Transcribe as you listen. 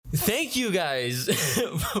Thank you guys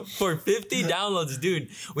for 50 downloads, dude.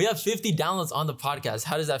 We have 50 downloads on the podcast.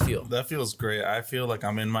 How does that feel? That feels great. I feel like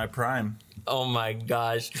I'm in my prime. Oh my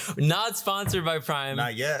gosh. Not sponsored by Prime.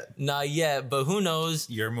 Not yet. Not yet, but who knows?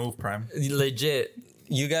 Your move, Prime. Legit.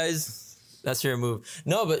 You guys, that's your move.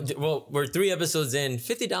 No, but well, we're 3 episodes in,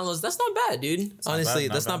 50 downloads. That's not bad, dude. Honestly,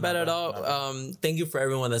 that's not bad at all. Thank you for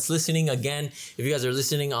everyone that's listening. Again, if you guys are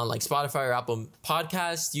listening on like Spotify or Apple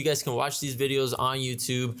Podcasts, you guys can watch these videos on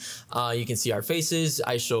YouTube. You can see our faces.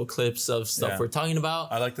 I show clips of stuff we're talking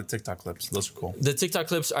about. I like the TikTok clips. Those are cool. The TikTok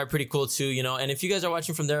clips are pretty cool too, you know. And if you guys are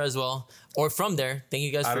watching from there as well, or from there, thank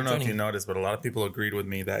you guys for joining. I don't know if you noticed, but a lot of people agreed with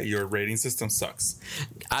me that your rating system sucks.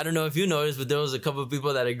 I don't know if you noticed, but there was a couple of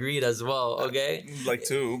people that agreed as well. Okay, like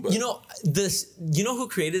 2. But. You know this. You know who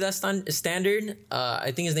created that standard?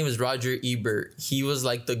 I think his name is Roger Ebert. He was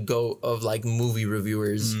like the GOAT of like movie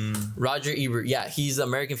reviewers. Roger Ebert. Yeah, he's an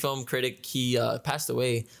American film critic. He passed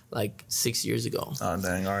away like 6 years ago. Oh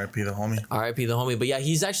dang! R.I.P. the homie. R.I.P. the homie. But yeah,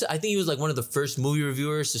 he's actually. I think he was like one of the first movie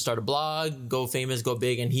reviewers to start a blog, go famous, go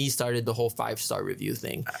big, and he started the whole 5-star review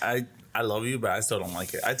thing. I love you, but I still don't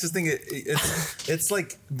like it. I just think it's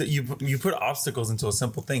like you put obstacles into a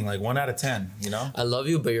simple thing, like 1 out of 10. You know. I love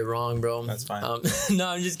you, but you're wrong, bro. That's fine. No,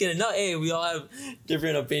 I'm just kidding. No, hey, we all have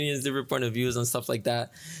different opinions, different point of views, and stuff like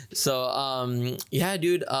that. So, yeah,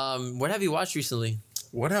 dude. What have you watched recently?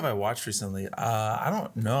 What have I watched recently? I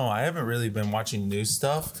don't know. I haven't really been watching new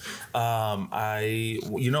stuff. What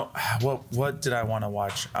did I want to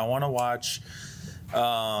watch? I want to watch.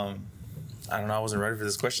 I don't know. I wasn't ready for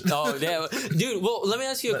this question. Oh, yeah. Dude, well, let me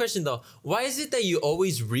ask you a question, though. Why is it that you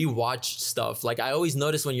always rewatch stuff? Like, I always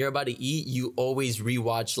notice when you're about to eat, you always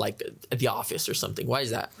rewatch, like, The Office or something. Why is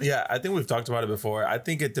that? Yeah, I think we've talked about it before. I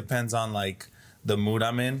think it depends on, like, the mood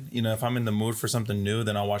I'm in. You know, if I'm in the mood for something new,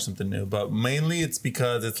 then I'll watch something new. But mainly it's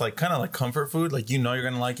because it's like kind of like comfort food. Like, you know, you're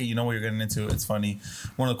going to like it. You know what you're getting into. It's funny.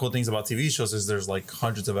 One of the cool things about TV shows is there's like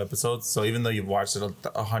hundreds of episodes. So even though you've watched it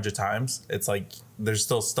 100 times, it's like there's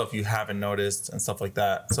still stuff you haven't noticed and stuff like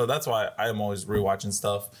that. So that's why I'm always rewatching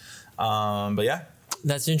stuff. But yeah.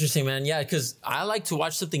 That's interesting, man. Yeah, because I like to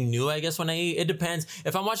watch something new, I guess, when I eat. It depends.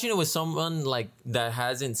 If I'm watching it with someone, like, that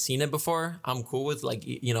hasn't seen it before, I'm cool with, like,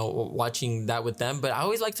 you know, watching that with them. But I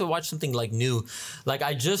always like to watch something, like, new. Like,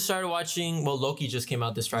 I just started watching... Well, Loki just came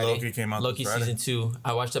out this Friday. Loki season 2.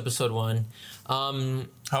 I watched episode 1.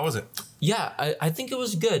 How was it? Yeah, I think it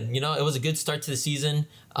was good. You know, it was a good start to the season.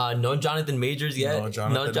 No Jonathan Majors yet.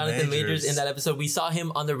 No Jonathan Majors in that episode. We saw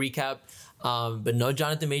him on the recap. But no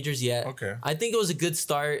Jonathan Majors yet. Okay. I think it was a good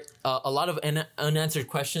start. A lot of unanswered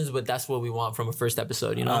questions, but that's what we want from a first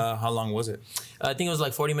episode, you know? How long was it? I think it was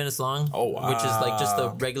like 40 minutes long. Oh, wow. Which is like just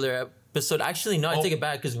a regular episode. Actually, no, I take it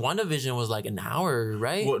back because WandaVision was like an hour,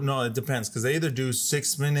 right? Well, no, it depends because they either do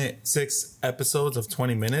 6 episodes of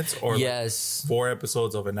 20 minutes or yes. like 4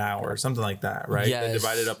 episodes of an hour, something like that, right? Yes. They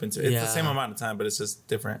divide it up into it's the same amount of time, but it's just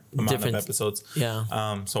different amount of episodes.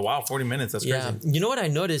 Yeah. So wow, 40 minutes. That's crazy. You know what I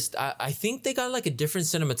noticed? I think they got like a different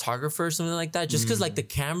cinematographer or something like that. Just because like the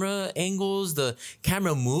camera angles, the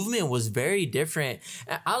camera movement was very different.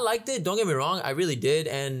 I liked it. Don't get me wrong, I really did,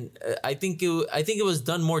 and I think it was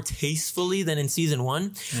done more tastefully than in season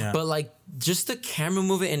 1. Yeah. But like just the camera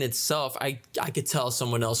movement in itself, I could tell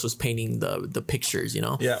someone else was painting the pictures, you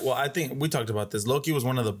know? Yeah, well, I think we talked about this. Loki was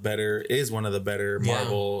one of the better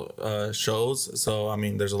Marvel shows. So, I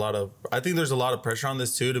mean, there's a lot of pressure on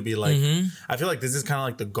this too to be like, I feel like this is kind of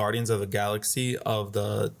like the Guardians of the Galaxy of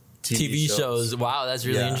the TV shows. Wow, that's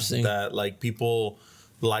really interesting. That like people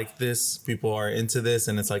like this, people are into this,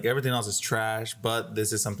 and it's like everything else is trash, but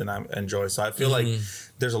this is something I enjoy. So I feel like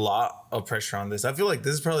there's a lot of pressure on this. I feel like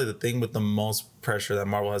this is probably the thing with the most pressure that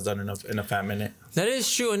Marvel has done in a fat minute. That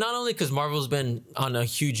is true, and not only because Marvel's been on a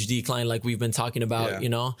huge decline, like we've been talking about, you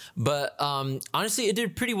know, but honestly, it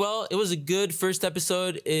did pretty well. It was a good first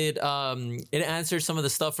episode. It answered some of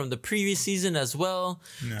the stuff from the previous season as well.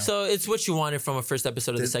 Yeah. So it's what you wanted from a first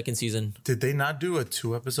episode of the second season. Did they not do a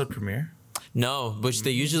 2-episode premiere? No, which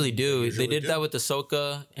they usually do. They did that with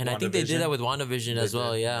Ahsoka, and I think they did that with WandaVision as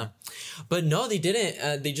well, yeah. But no, they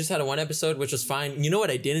didn't. They just had a 1 episode, which was fine. You know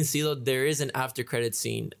what I didn't see, though? There is an after credit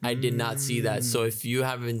scene. I did not see that. So if you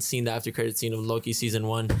haven't seen the after credit scene of Loki season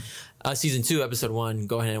 2, episode 1,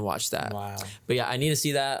 go ahead and watch that. Wow. But yeah, I need to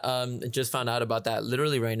see that. Just found out about that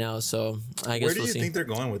literally right now, so I guess we'll see. Where do you think they're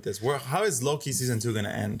going with this? How is Loki season 2 going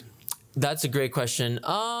to end? That's a great question.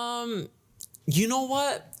 You know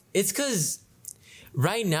what? It's because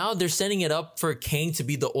Right now, they're setting it up for Kang to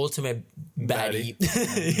be the ultimate baddie.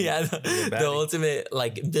 Yeah, the ultimate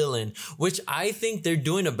like villain, which I think they're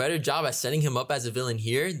doing a better job at setting him up as a villain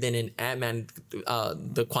here than in Ant-Man,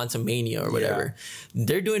 the Quantumania or whatever. Yeah.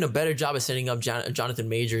 They're doing a better job of setting up Jonathan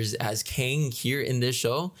Majors as Kang here in this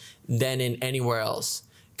show than in anywhere else.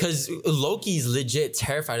 Because Loki's legit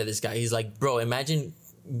terrified of this guy. He's like, bro, imagine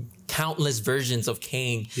countless versions of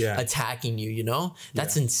Kang attacking you, you know?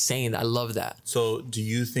 That's insane. I love that. So do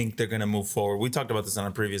you think they're going to move forward? We talked about this on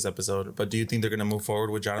a previous episode, but do you think they're going to move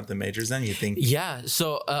forward with Jonathan Majors then? You think? Yeah.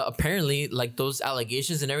 So apparently, like, those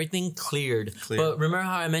allegations and everything cleared. But remember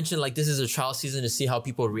how I mentioned, like, this is a trial season to see how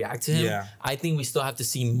people react to him? Yeah. I think we still have to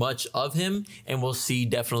see much of him, and we'll see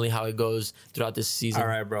definitely how it goes throughout this season. All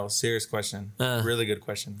right, bro. Serious question. Really good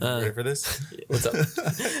question. Ready for this? What's up?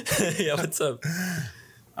 Yeah, what's up?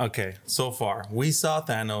 Okay, so far, we saw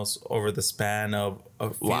Thanos over the span of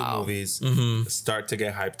a few movies start to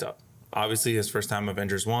get hyped up. Obviously, his first time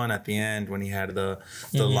Avengers 1 at the end when he had the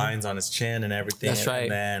lines on his chin and everything. That's right.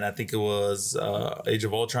 And then I think it was Age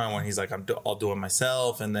of Ultron when he's like, I'll do it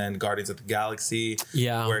myself. And then Guardians of the Galaxy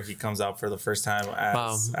where he comes out for the first time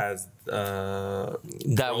as that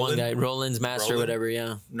Brolin? One guy, Roland's master, whatever,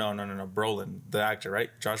 No, Brolin, the actor, right?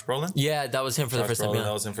 Josh Brolin? Yeah, that was him for the first time. Yeah.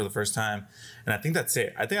 That was him for the first time. And I think that's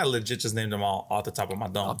it. I think I legit just named them all off the top of my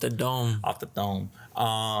dome. Off the dome.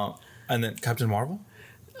 And then Captain Marvel?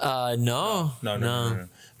 No.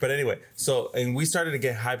 But anyway, and we started to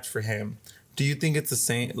get hyped for him. Do you think it's the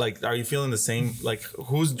same? Like, are you feeling the same? Like,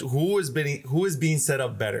 who is being set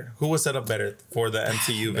up better? Who was set up better for the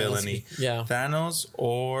MCU villainy? Yeah, Thanos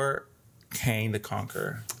or Kang the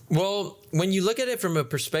Conqueror? Well, when you look at it from a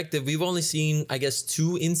perspective, we've only seen, I guess,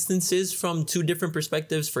 2 instances from 2 different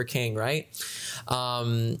perspectives for Kang, right?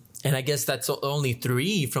 And I guess that's only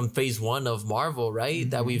 3 from phase 1 of Marvel, right?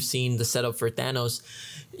 That we've seen the setup for Thanos.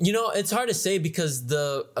 You know, it's hard to say because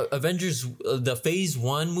the Avengers, the phase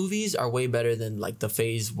 1 movies are way better than like the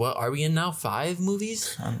phase, what are we in now? 5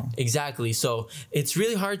 movies? I don't know. Exactly. So it's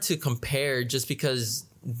really hard to compare just because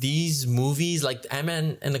these movies like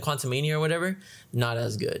Ant-Man and the Quantumania or whatever, not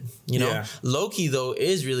as good. You know, yeah. Loki though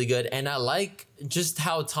is really good, and I like just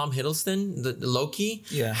how Tom Hiddleston, the Loki,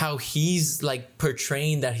 how he's like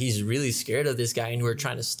portraying that he's really scared of this guy and we're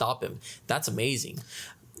trying to stop him. That's amazing.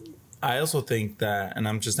 I also think that, and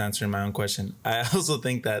I'm just answering my own question, I also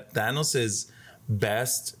think that Thanos'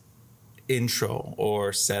 best intro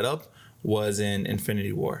or setup was in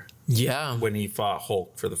Infinity War. Yeah. When he fought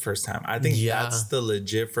Hulk for the first time. I think that's the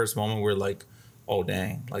legit first moment where like, oh,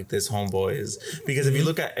 dang, like this homeboy is... Because if you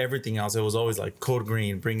look at everything else, it was always like Code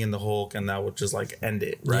Green, bring in the Hulk, and that would just like end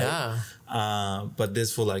it, right? Yeah. But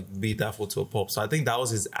this will like beat that fool to a pulp. So I think that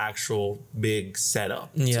was his actual big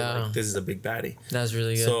setup. Yeah. So, like, this is a big baddie. That's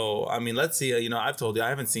really good. So, I mean, let's see. You know, I've told you, I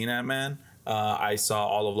haven't seen Ant-Man. I saw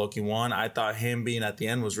all of Loki 1. I thought him being at the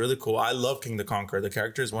end was really cool. I love King the Conqueror. The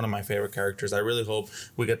character is one of my favorite characters. I really hope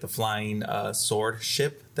we get the flying sword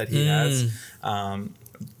ship that he has.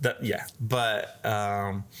 But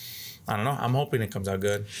I don't know. I'm hoping it comes out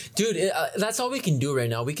good. Dude, that's all we can do right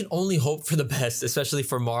now. We can only hope for the best, especially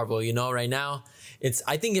for Marvel. You know, right now,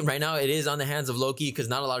 I think right now it is on the hands of Loki because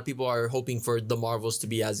not a lot of people are hoping for the Marvels to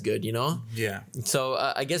be as good, you know? Yeah. So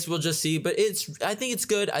I guess we'll just see. But I think it's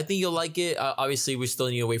good. I think you'll like it. Obviously, we still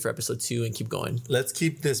need to wait for episode 2 and keep going. Let's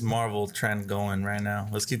keep this Marvel trend going right now.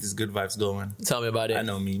 Let's keep these good vibes going. Tell me about it. I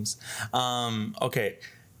know memes. Okay.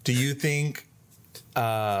 Do you think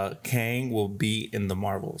Kang will be in the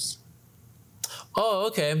Marvels? Oh,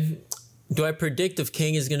 okay. Do I predict if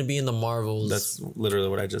Kang is going to be in the Marvels? That's literally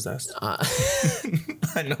what I just asked.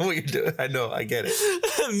 I know what you're doing. I know. I get it.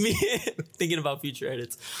 Me thinking about future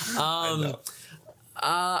edits. I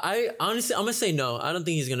honestly, I'm going to say no. I don't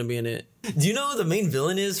think he's going to be in it. Do you know who the main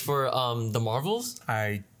villain is for the Marvels?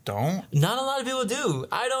 I don't. Not a lot of people do.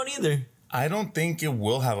 I don't either. I don't think it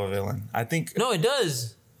will have a villain. I think... No, it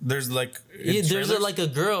does. There's like... there's like a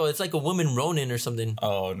girl. It's like a woman Ronin or something.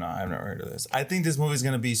 Oh, no. I've never heard of this. I think this movie's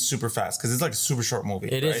going to be super fast because it's like a super short movie.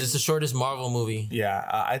 It is. It's the shortest Marvel movie. Yeah.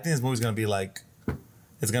 I think this movie's going to be like...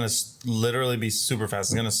 It's going to literally be super fast.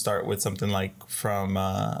 It's going to start with something like from...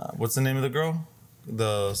 what's the name of the girl?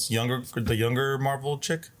 The younger Marvel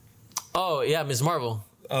chick? Oh, yeah. Ms. Marvel.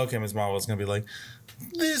 Okay, Ms. Marvel. It's going to be like...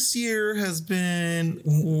 This year has been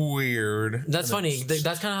weird. That's funny.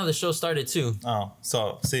 That's kind of how the show started too. Oh,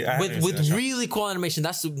 so see, with really cool animation.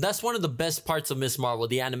 That's one of the best parts of Miss Marvel.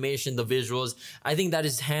 The animation, the visuals. I think that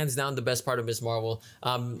is hands down the best part of Miss Marvel.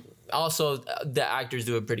 also the actors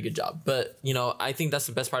do a pretty good job. But I think that's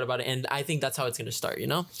the best part about it, and I think that's how it's gonna start.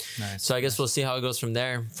 Nice. So I guess we'll see how it goes from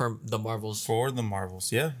there for the Marvels.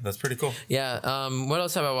 Yeah, that's pretty cool. Yeah. What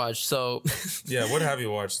else have I watched? So yeah, what have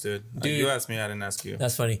you watched, dude? You asked me, I didn't ask you.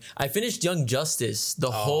 That's funny. I finished Young Justice,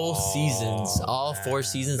 the whole seasons, all 4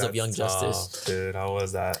 seasons of Young Justice. Dude, how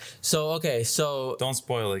was that? So don't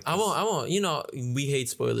spoil it. I won't. We hate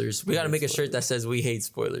spoilers. We got to make a shirt that says we hate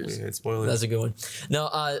spoilers. We hate spoilers. That's a good one.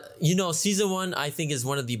 Now, season 1 I think is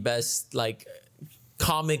one of the best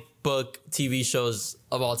comic book TV shows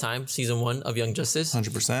of all time. Season 1 of Young Justice.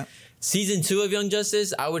 100%. Season 2 of Young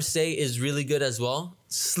Justice, I would say, is really good as well.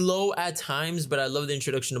 Slow at times, but I love the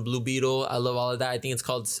introduction of Blue Beetle. I love all of that. I think it's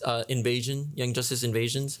called Invasion, Young Justice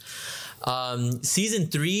Invasions. Season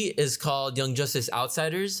 3 is called Young Justice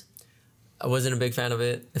Outsiders. I wasn't a big fan of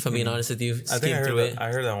it, if I'm being honest with you. I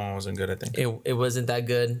heard that one wasn't good, I think. It wasn't that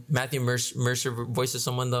good. Matthew Mercer voices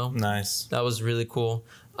someone, though. Nice. That was really cool.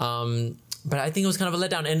 But I think it was kind of a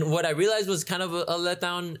letdown. And what I realized was kind of a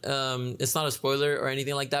letdown. It's not a spoiler or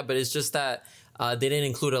anything like that, but it's just that they didn't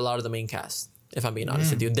include a lot of the main cast, if I'm being honest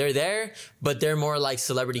with you. They're there, but they're more like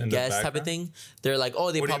celebrity guest type of thing. They're like, they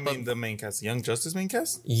what pop do you mean up. The main cast? Young Justice main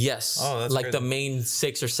cast? Yes. Oh, that's like crazy. the main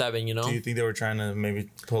 6 or 7, Do you think they were trying to maybe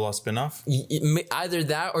pull off spinoff? Either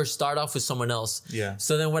that or start off with someone else. Yeah.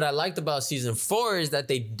 So then what I liked about season 4 is that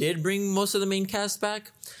they did bring most of the main cast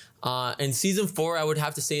back. And season 4, I would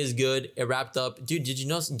have to say, is good. It wrapped up. Dude, did you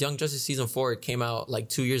know Young Justice season 4 came out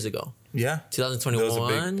 2 years ago? Yeah. 2021. There was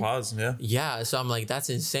a big pause, yeah. Yeah, so I'm like, that's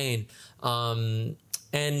insane. And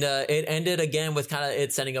it ended again with kind of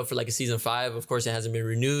it setting up for a season 5. Of course, it hasn't been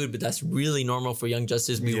renewed, but that's really normal for Young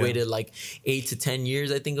Justice. We waited 8 to 10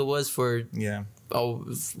 years, I think it was, for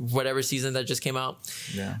whatever season that just came out.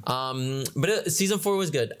 Yeah. But season 4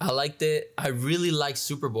 was good. I liked it. I really liked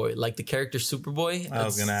Superboy, the character Superboy. I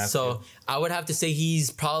was gonna ask. So I would have to say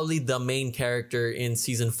he's probably the main character in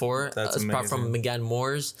season 4, apart from Megan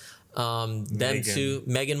Moore's. Them two,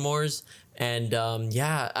 Megan Moore's. And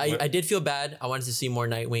I did feel bad. I wanted to see more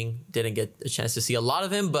Nightwing. Didn't get a chance to see a lot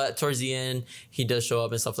of him, but towards the end, he does show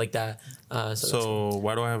up and stuff like that. So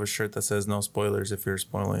why do I have a shirt that says no spoilers if you're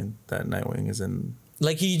spoiling that Nightwing is in?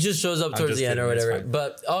 He just shows up towards the end or whatever.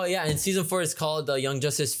 But in season 4, it's called Young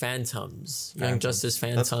Justice Phantoms. Young Justice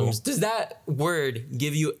Phantoms. Cool. Does that word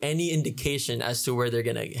give you any indication as to where they're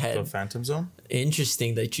gonna head? The Phantom Zone.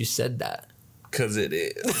 Interesting that you said that. Because it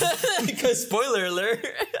is. Because spoiler alert.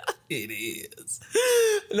 It is.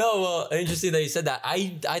 No, well, interesting that you said that.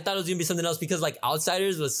 I thought it was gonna be something else because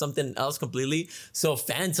Outsiders was something else completely. So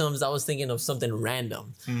Phantoms, I was thinking of something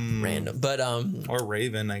random, but or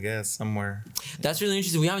Raven, I guess somewhere. That's really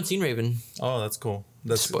interesting. We haven't seen Raven. Oh, that's cool.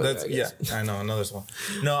 That's I know another one.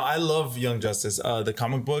 No, I love Young Justice. The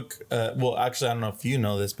comic book. Well, actually, I don't know if you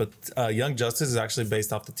know this, but Young Justice is actually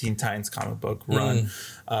based off the Teen Titans comic book run,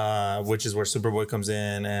 which is where Superboy comes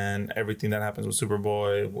in and everything that happens with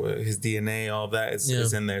Superboy, his DNA, all of that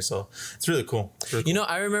is in there. So it's really cool.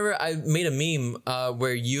 I remember I made a meme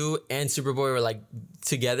where you and Superboy were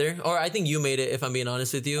together, or I think you made it, if I'm being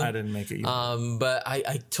honest with you. I didn't make it. But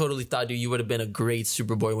I totally thought, dude, you would have been a great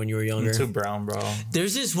Superboy when you were younger. I'm too brown, bro.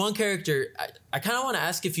 There's this one character, I kind of want to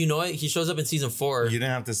ask if you know it. He shows up in season 4. You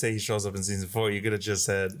didn't have to say he shows up in season 4. You could have just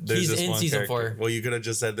said there's this one season character. 4. Well, you could have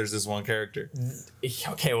just said there's this one character.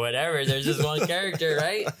 Okay, whatever. There's this one character,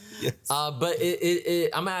 right? Yes. But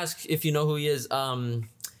I'm gonna ask if you know who he is.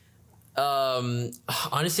 Honestly,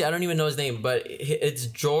 I don't even know his name, but it's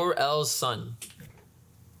Jor-El's son.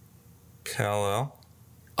 Kal-El?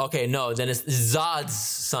 Okay, no, then it's Zod's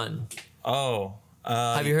son. Oh.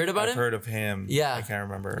 Have you heard about him? I've heard of him. Yeah. I can't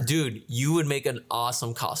remember. Dude, you would make an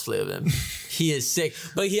awesome cosplay of him. He is sick.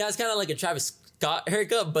 But he has kind of a Travis Scott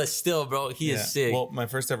haircut, but still, bro, he is sick. Well, my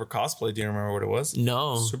first ever cosplay, do you remember what it was?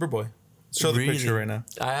 No. Superboy. Show the picture right now.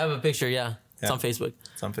 I have a picture, yeah. It's on Facebook.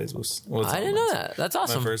 It's on Facebook. Well, I didn't know that. That's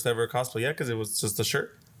awesome. My first ever cosplay, because it was just a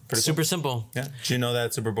shirt. Super simple. Yeah. Do you know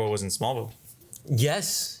that Superboy was in Smallville?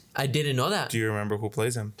 Yes. I didn't know that. Do you remember who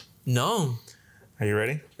plays him? No. Are you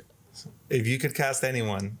ready? If you could cast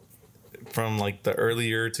anyone from the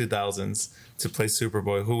earlier 2000s to play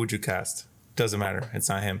Superboy, who would you cast? Doesn't matter. It's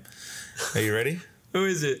not him. Are you ready? Who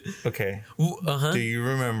is it? Okay. Do you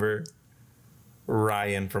remember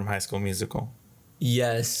Ryan from High School Musical?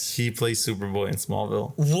 Yes. He plays Superboy in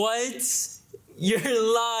Smallville. What?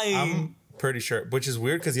 You're lying. I'm pretty sure. Which is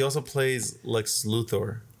weird because he also plays Lex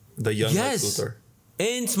Luthor, the young Lex Luthor.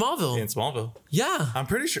 In Smallville. In Smallville. Yeah. I'm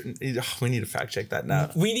pretty sure we need to fact check that now.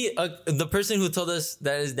 We need the person who told us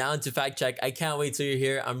that is down to fact check. I can't wait till you're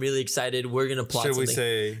here. I'm really excited. We're going to plot Should something. we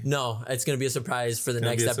say? No, it's going to be a surprise for the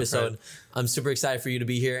next episode. I'm super excited for you to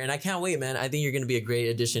be here. And I can't wait, man. I think you're going to be a great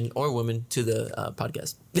addition or woman to the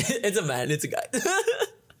podcast. It's a man. It's a guy.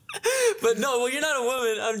 But no, well, you're not a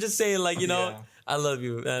woman. I'm just saying, like, you know, I love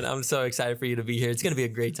you, man. I'm so excited for you to be here. It's going to be a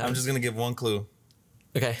great time. I'm just going to give one clue.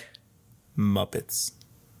 Okay. Muppets.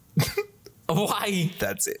 Why?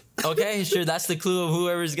 That's it. Okay, sure. That's the clue of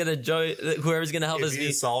whoever's gonna help us. If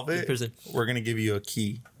you solve it, we're gonna give you a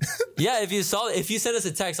key. Yeah, if you send us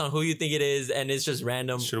a text on who you think it is, and it's just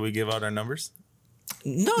random. Should we give out our numbers?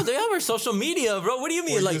 No, they have our social media, bro. What do you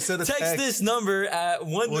mean? Well, like, you said text this number at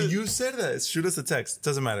one. Well, you said that. Shoot us a text.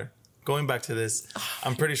 Doesn't matter. Going back to this,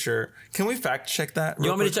 I'm pretty sure. Can we fact check that? You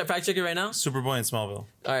want me to fact check it right now? Superboy in Smallville.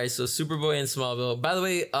 All right, so Superboy in Smallville. By the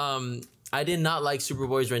way, I did not like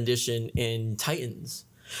Superboy's rendition in Titans.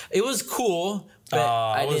 It was cool, but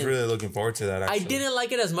I was really looking forward to that, actually. I didn't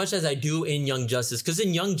like it as much as I do in Young Justice. Because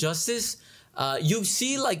in Young Justice, you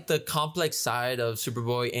see like the complex side of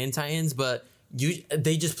Superboy in Titans, but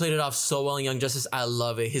they just played it off so well in Young Justice. I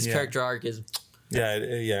love it. His character arc is...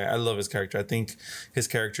 Yeah, I love his character. I think his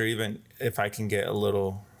character, even if I can get a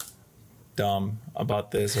little dumb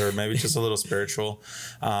about this, or maybe just a little spiritual,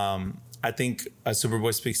 I think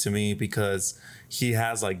Superboy speaks to me because he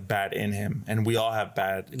has like bad in him, and we all have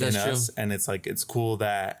bad in us. And it's like, it's cool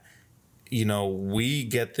that, you know, we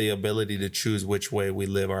get the ability to choose which way we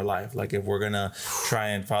live our life. Like if we're going to try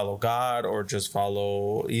and follow God, or just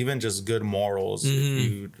follow even just good morals,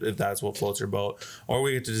 if that's what floats your boat, or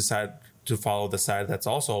we get to decide to follow the side that's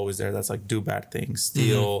also always there, that's like do bad things,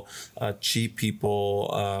 steal, cheat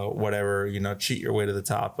people, whatever, you know, cheat your way to the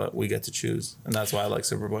top, but we get to choose. And that's why I like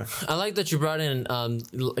Superboy. I like that you brought in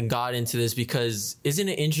God into this, because isn't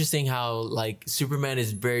it interesting how like Superman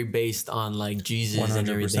is very based on like Jesus 100%. And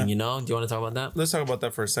everything, you know? Do you want to talk about that? Let's talk about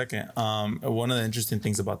that for a second. One of the interesting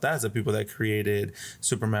things about that is the people that created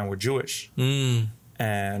Superman were Jewish.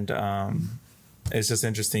 And it's just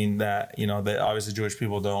interesting that, you know, that obviously Jewish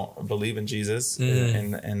people don't believe in Jesus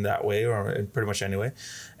in that way, or in pretty much any way.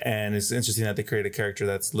 And it's interesting that they create a character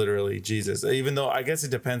that's literally Jesus, even though I guess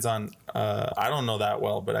it depends on, I don't know that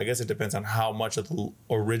well, but I guess it depends on how much of the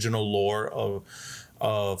original lore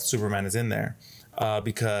of Superman is in there.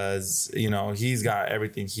 Because, you know, he's got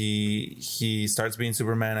everything. He starts being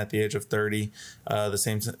Superman at the age of 30, the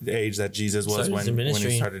same age that Jesus was when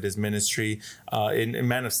he started his ministry. In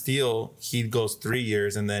Man of Steel, he goes 3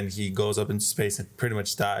 years, and then he goes up into space and pretty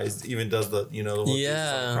much dies. Even does the, you know,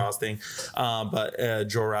 the cross thing. But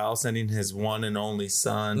Jor-El sending his one and only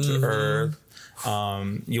son to Earth.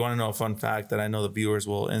 You want to know a fun fact that I know the viewers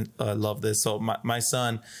will love this? So my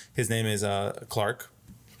son, his name is Clark.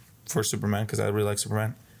 For Superman, because I really like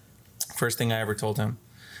Superman. First thing I ever told him,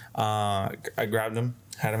 I grabbed him,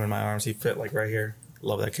 had him in my arms. He fit like right here.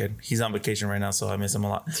 Love that kid. He's on vacation right now, so I miss him a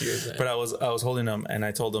lot. But I was holding him, and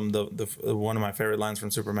I told him the one of my favorite lines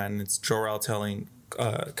from Superman. And it's Jor-El telling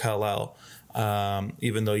Kal-El,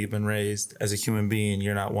 even though you've been raised as a human being,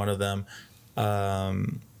 you're not one of them.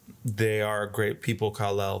 They are great people,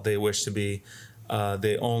 Kal-El. They wish to be.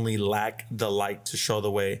 They only lack the light to show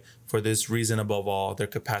the way. For this reason, above all, their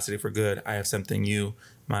capacity for good, I have sent in you,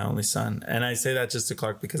 my only son. And I say that just to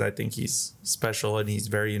Clark because I think he's special and he's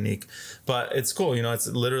very unique. But it's cool, you know. It's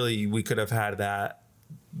literally, we could have had that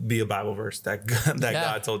be a Bible verse that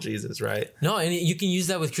God told Jesus, right? No, and you can use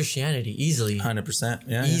that with Christianity easily. 100%,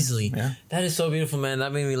 yeah, easily. Yeah. That is so beautiful, man.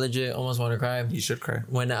 That made me legit almost want to cry. You should cry.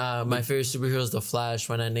 When my favorite superhero is the Flash.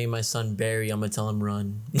 When I name my son Barry, I'm gonna tell him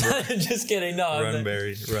run. Just kidding. No, run,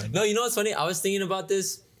 Barry, run. No, you know what's funny? I was thinking about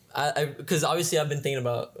this. Because obviously I've been thinking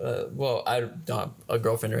about, I don't have a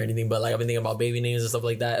girlfriend or anything, but like I've been thinking about baby names and stuff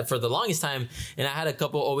like that for the longest time, and I had a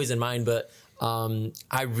couple always in mind, but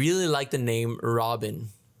I really like the name Robin.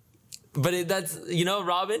 But that's, you know,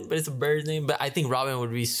 Robin, but it's a bird's name. But I think Robin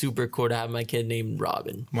would be super cool to have my kid named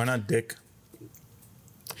Robin. Why not Dick?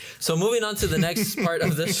 So moving on to the next part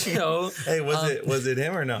of the show. Hey, was it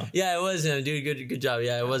him or no? Yeah, it was him, dude. Good job.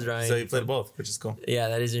 Yeah, it was Ryan. So you played both, which is cool. Yeah,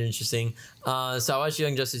 that is interesting. So I watched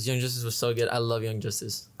Young Justice. Young Justice was so good. I love Young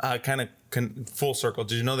Justice. Kind of full circle.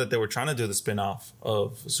 Did you know that they were trying to do the spinoff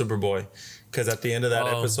of Superboy? Because at the end of that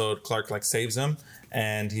episode, Clark like saves him.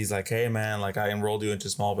 And he's like, hey, man, like I enrolled you into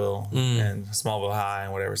Smallville and Smallville High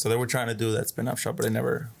and whatever. So they were trying to do that spin-off show, but it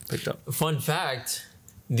never picked up. Fun fact,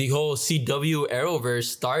 the whole CW Arrowverse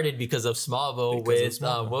started because of Smallville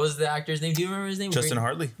what was the actor's name? Do you remember his name? Justin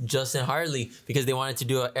Hartley. Justin Hartley, because they wanted to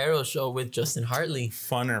do an Arrow show with Justin Hartley.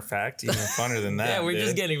 Funner fact, even funner than that. Yeah, we're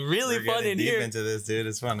just getting really fun in here. Deep into this, dude.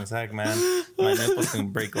 It's fun as heck, man. My nipples can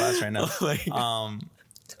break glass right now. Oh my God.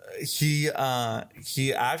 He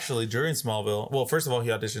actually during Smallville. Well, first of all, he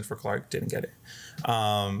auditioned for Clark, didn't get it.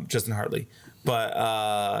 Justin Hartley,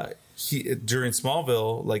 but he during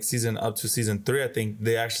Smallville, like season up to season 3, I think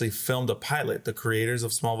they actually filmed a pilot. The creators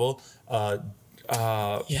of Smallville,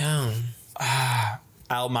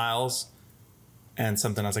 Al Miles, and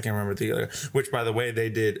something else I can't remember the other. Which, by the way, they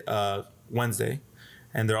did Wednesday.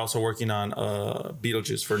 And they're also working on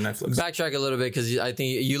Beetlejuice for Netflix. Backtrack a little bit because I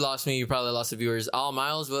think you lost me. You probably lost the viewers. Al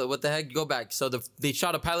Miles, what the heck? Go back. So they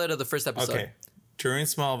shot a pilot of the first episode. Okay. During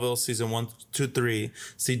Smallville, season 1, 2, 3,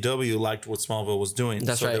 CW liked what Smallville was doing.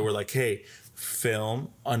 That's right. So they were like, hey, film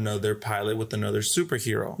another pilot with another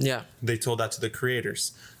superhero. Yeah. They told that to the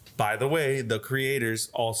creators. By the way, the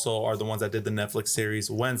creators also are the ones that did the Netflix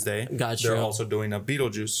series Wednesday. Gotcha. They're also doing a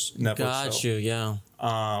Beetlejuice Netflix show. Got you, yeah.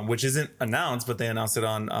 Which isn't announced, but they announced it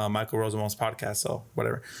on Michael Rosenbaum's podcast, so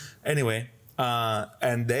whatever. Anyway,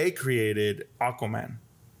 and they created Aquaman.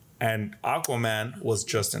 And Aquaman was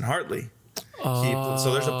Justin Hartley.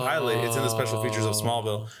 So there's a pilot. It's in the special features of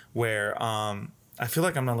Smallville where I feel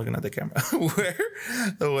like I'm not looking at the camera.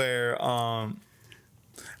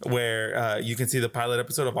 where you can see the pilot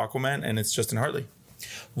episode of Aquaman, and it's Justin Hartley.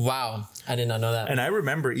 Wow, I did not know that. And I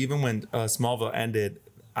remember even when Smallville ended,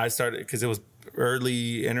 I started because it was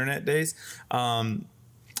early internet days.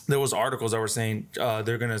 There was articles that were saying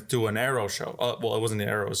they're gonna do an Arrow show. Well, it wasn't the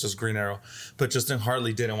Arrow; it was just Green Arrow. But Justin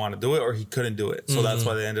Hartley didn't want to do it, or he couldn't do it. So that's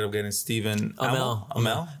why they ended up getting Stephen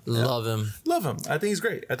Amell. Love him. I think he's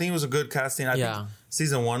great. I think it was a good casting. I think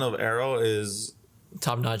season 1 of Arrow is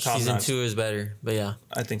top notch. Season 2 is better, but yeah,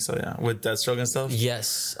 I think so. Yeah, with Deathstroke and stuff.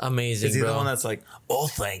 Yes, amazing. Is he the one that's like, oh,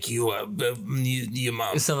 thank you, you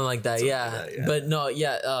mom, something like that? Yeah. But no,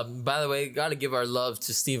 yeah. By the way, got to give our love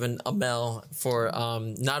to Stephen Amell for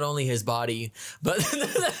not only his body, but no,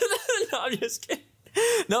 I'm just kidding.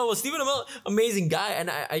 No, well, Stephen Amell, amazing guy, and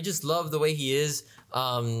I just love the way he is.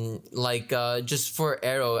 Just for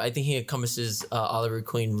Arrow, I think he encompasses Oliver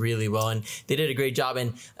Queen really well, and they did a great job.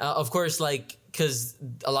 And of course, because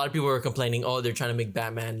a lot of people were complaining, oh, they're trying to make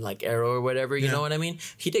Batman like Arrow or whatever, you know what I mean?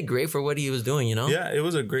 He did great for what he was doing, you know? Yeah, it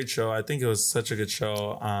was a great show. I think it was such a good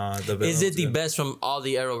show. Is it the best from all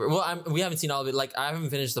the Arrow? Well, we haven't seen all of it. Like, I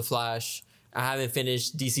haven't finished The Flash. I haven't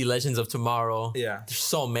finished DC Legends of Tomorrow. Yeah. There's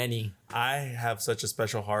so many. I have such a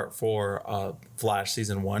special heart for Flash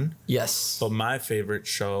season 1. Yes. But my favorite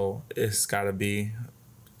show is gotta be,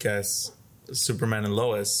 Superman and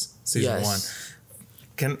Lois season 1.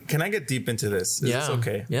 Can I get deep into this? Is this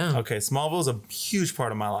okay? Yeah. Okay. Smallville is a huge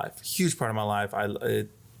part of my life. I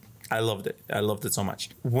loved it. I loved it so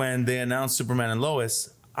much. When they announced Superman and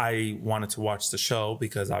Lois, I wanted to watch the show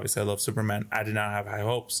because obviously I love Superman. I did not have high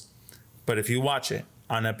hopes. But if you watch it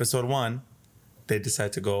on episode 1, they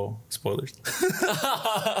decide to go spoilers.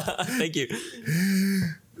 Thank you.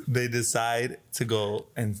 They decide to go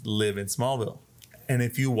and live in Smallville. And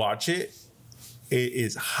if you watch it, it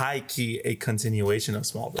is high key a continuation of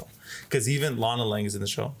Smallville, because even Lana Lang is in the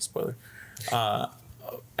show. Spoiler,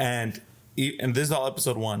 and this is all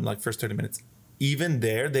episode 1, like first 30 minutes. Even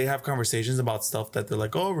there, they have conversations about stuff that they're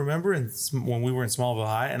like, "Oh, remember when we were in Smallville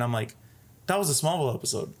High?" And I'm like, "That was a Smallville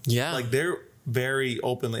episode." Yeah, like they're very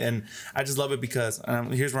openly, and I just love it because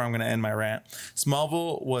here's where I'm going to end my rant.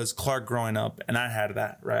 Smallville was Clark growing up, and I had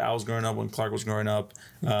that, right? I was growing up when Clark was growing up.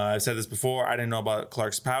 I've said this before. I didn't know about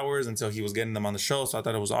Clark's powers until he was getting them on the show, so I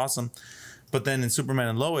thought it was awesome. But then in Superman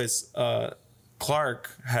and Lois,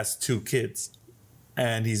 Clark has 2 kids.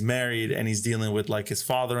 And he's married, and he's dealing with like his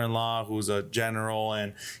father-in-law, who's a general,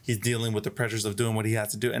 and he's dealing with the pressures of doing what he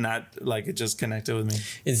has to do. And it just connected with me.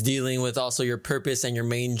 It's dealing with also your purpose and your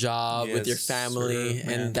main job with your family,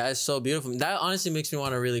 and that's so beautiful. That honestly makes me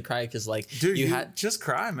want to really cry because, like, dude, you just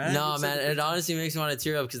cry, man. No, man, it honestly makes me want to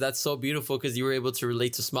tear up because that's so beautiful. Because you were able to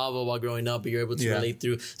relate to Smallville while growing up, but you're able to relate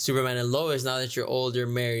through Superman and Lois now that you're older,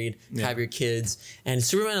 married, have your kids. And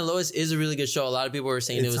Superman and Lois is a really good show. A lot of people were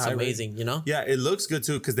saying it was amazing. You know? Yeah, it looks good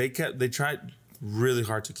too because they tried really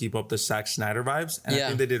hard to keep up the Zack Snyder vibes, and I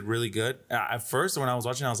think they did really good. At first, when I was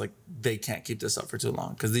watching, I was like, they can't keep this up for too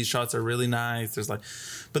long because these shots are really nice. There's but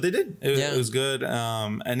they did. It was good.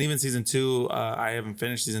 And even season 2, I haven't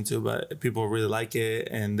finished season 2, but people really like it,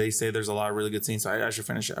 and they say there's a lot of really good scenes. So I should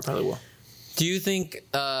finish it. I probably will. Do you think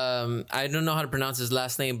I don't know how to pronounce his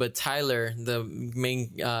last name, but Tyler, the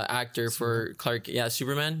main actor for Clark,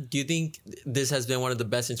 Superman? Do you think this has been one of the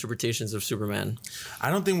best interpretations of Superman?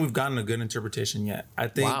 I don't think we've gotten a good interpretation yet. I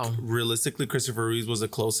think realistically, Christopher Reeves was the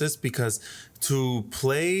closest, because to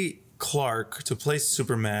play Clark, to play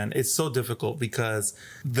Superman, it's so difficult because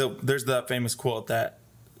there's that famous quote that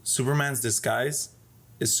Superman's disguise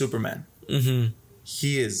is Superman. Mm-hmm.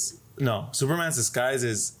 Superman's disguise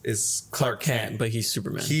is Clark Kent, but he's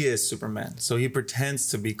Superman. He is Superman. So he pretends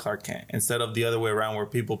to be Clark Kent instead of the other way around, where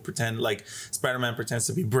people pretend, like Spider-Man pretends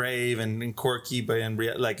to be brave and quirky, but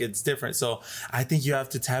like it's different. So I think you have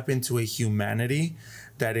to tap into a humanity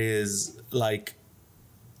that is like,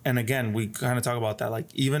 and again, we kind of talk about that, like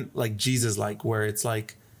even like Jesus, like where it's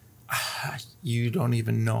like, you don't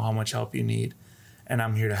even know how much help you need, and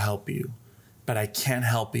I'm here to help you. But I can't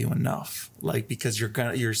help you enough, like, because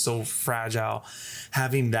you're so fragile.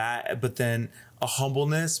 Having that, but then a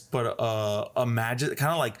humbleness, but a majesty,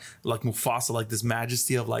 kind of like Mufasa, like this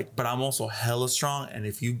majesty of like, but I'm also hella strong. And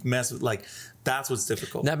if you mess with, like, that's what's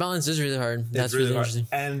difficult. That balance is really hard. That's really interesting.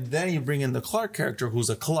 And then you bring in the Clark character,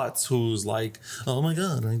 who's a klutz, who's like, oh my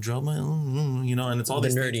god, I dropped my, and it's all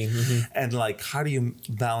this nerdy. Mm-hmm. And like, how do you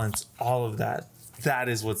balance all of that? That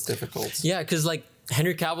is what's difficult. Yeah, because like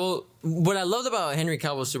Henry Cavill, what I loved about Henry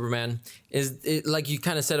Cavill's Superman is, like you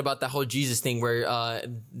kind of said about that whole Jesus thing, where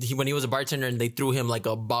when he was a bartender and they threw him like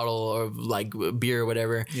a bottle of like beer or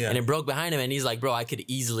whatever, and it broke behind him, and he's like, bro, I could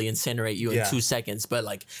easily incinerate you in 2 seconds, but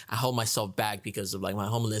like I hold myself back because of like my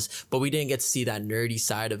humbleness. But we didn't get to see that nerdy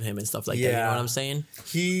side of him and stuff like that. You know what I'm saying?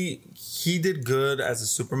 He did good as a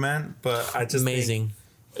Superman, but I just think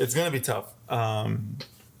it's gonna be tough.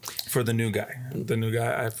 For the new guy. I don't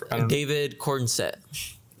know. David Cornsett.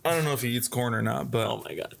 I don't know if he eats corn or not, but oh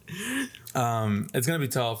my god, it's gonna be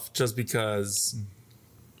tough just because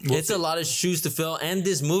it's a lot of shoes to fill. And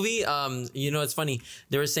this movie, it's funny.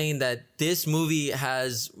 They were saying that this movie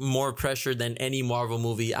has more pressure than any Marvel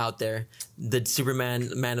movie out there. The Superman,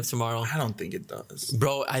 Man of Tomorrow. I don't think it does,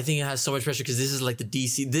 bro. I think it has so much pressure because this is like the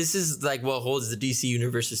DC. This is like what holds the DC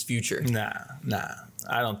universe's future. Nah.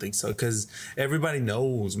 I don't think so, because everybody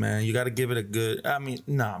knows, man. You got to give it a good. I mean,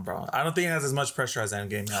 nah, bro. I don't think it has as much pressure as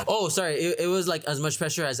Endgame had. Oh, sorry. It was like as much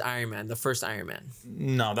pressure as Iron Man, the first Iron Man.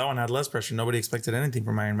 No, that one had less pressure. Nobody expected anything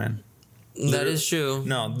from Iron Man. That is true.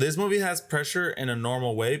 No, this movie has pressure in a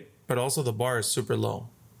normal way, but also the bar is super low.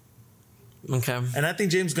 Okay. And I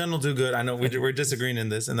think James Gunn will do good. I know we're disagreeing in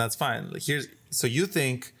this, and that's fine. So you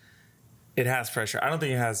think it has pressure? I don't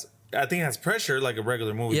think it has. I think it has pressure like a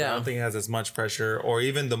regular movie. Yeah. I don't think it has as much pressure, or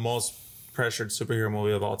even the most pressured superhero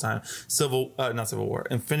movie of all time. Not Civil War.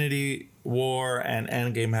 Infinity War and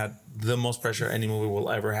Endgame had the most pressure any movie will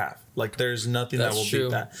ever have. Like, there's nothing that will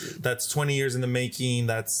beat that. That's 20 years in the making.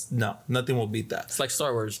 Nothing will beat that. It's like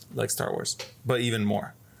Star Wars. But even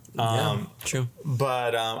more. True.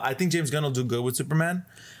 But I think James Gunn will do good with Superman.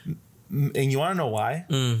 And you want to know why?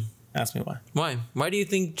 Ask me why. Why? Why do you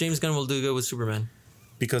think James Gunn will do good with Superman?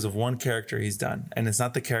 Because of one character he's done, and it's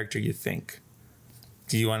not the character you think.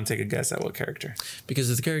 Do you want to take a guess at what character?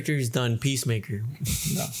 Because of the character he's done, Peacemaker.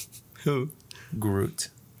 No. Who? Groot.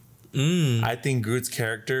 I think Groot's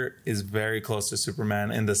character is very close to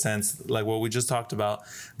Superman in the sense, like what we just talked about,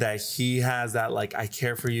 that he has that, like, I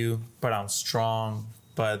care for you, but I'm strong.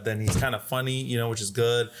 But then he's kind of funny, which is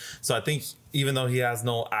good. So I think even though he has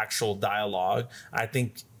no actual dialogue, I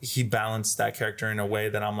think he balanced that character in a way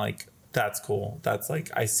that I'm like, that's cool. That's like,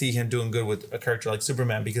 I see him doing good with a character like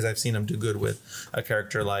Superman because I've seen him do good with a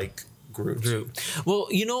character like Groot. Well,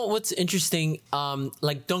 you know what's interesting?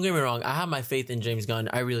 Like, don't get me wrong. I have my faith in James Gunn.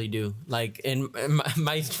 I really do. Like, in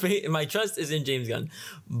my trust is in James Gunn.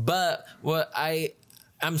 But what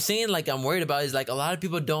I'm saying, like, I'm worried about is, like, a lot of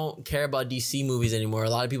people don't care about DC movies anymore. A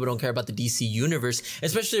lot of people don't care about the DC universe,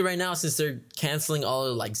 especially right now since they're canceling all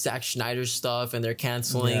of, like, Zack Snyder's stuff and they're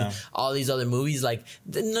canceling all these other movies. Like,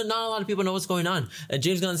 not a lot of people know what's going on.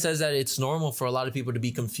 James Gunn says that it's normal for a lot of people to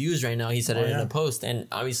be confused right now. He said it in a post, and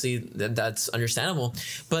obviously that's understandable.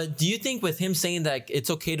 But do you think with him saying that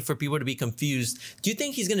it's okay for people to be confused, do you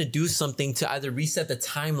think he's going to do something to either reset the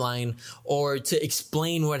timeline or to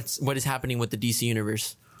explain what is happening with the DC universe?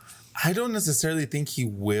 I don't necessarily think he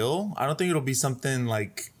will. I don't think it'll be something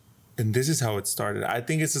like, and this is how it started. I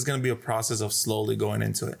think it's just going to be a process of slowly going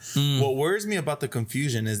into it. What worries me about the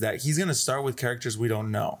confusion is that he's going to start with characters we don't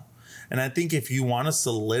know. And I think if you want to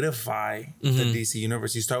solidify the DC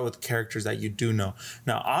universe, you start with characters that you do know.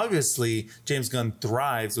 Now, obviously, James Gunn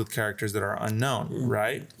thrives with characters that are unknown,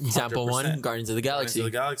 right? Example 1, Guardians of the Galaxy. Guardians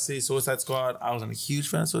of the Galaxy, Suicide Squad. I wasn't a huge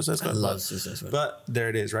fan of Suicide Squad. I love Suicide Squad. But there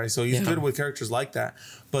it is, right? So he's good with characters like that.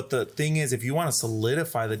 But the thing is, if you want to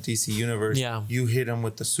solidify the DC universe, you hit him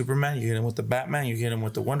with the Superman, you hit him with the Batman, you hit him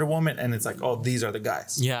with the Wonder Woman, and it's like, oh, these are the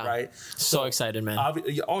guys. Yeah. Right? So excited, man.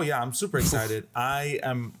 Oh, yeah, I'm super excited. I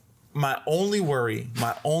am, my only worry,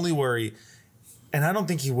 and I don't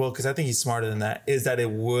think he will, because I think he's smarter than that, is that it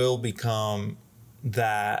will become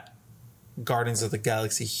that Guardians of the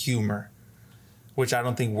Galaxy humor, which I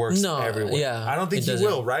don't think works everywhere. Yeah, I don't think he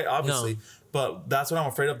will, right? Obviously. No. But that's what I'm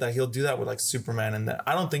afraid of, that he'll do that with like Superman and that.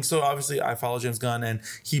 I don't think so. Obviously, I follow James Gunn and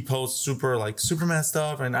he posts super like Superman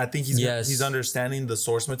stuff, and I think he's understanding the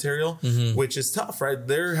source material, which is tough, right?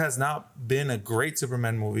 There has not been a great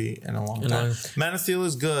Superman movie in a long time. Man of Steel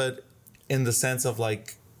is good in the sense of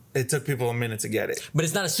like it took people a minute to get it, but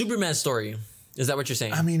it's not a Superman story. Is that what you're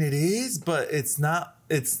saying? I mean, it is, but it's not.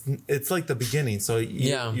 It's like the beginning. So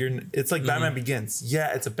it's like Batman Begins.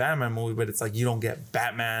 Yeah, it's a Batman movie, but it's like you don't get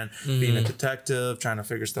Batman being a detective trying to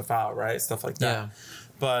figure stuff out, right? Stuff like that. Yeah.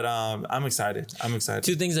 But I'm excited.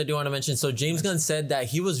 Two things I do want to mention. So James Gunn said that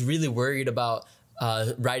he was really worried about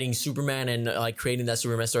writing Superman and like creating that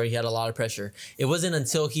Superman story. He had a lot of pressure. It wasn't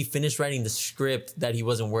until he finished writing the script that he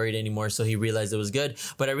wasn't worried anymore, so he realized it was good.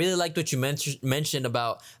 But I really liked what you mentioned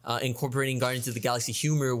about incorporating Guardians of the Galaxy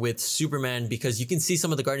humor with Superman, because you can see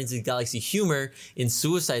some of the Guardians of the Galaxy humor in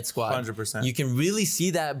Suicide Squad. 100%. You can really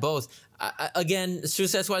see that both. Again,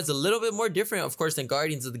 Suicide Squad is a little bit more different, of course, than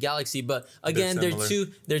Guardians of the Galaxy. But again,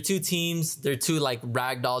 they're two teams. They're two like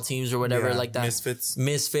ragdoll teams or whatever like that.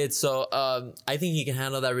 Misfits. So I think he can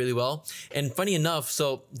handle that really well. And funny enough,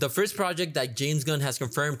 so the first project that James Gunn has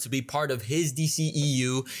confirmed to be part of his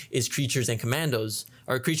DCEU is Creature Commandos.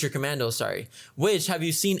 Sorry. Which, have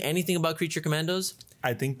you seen anything about Creature Commandos?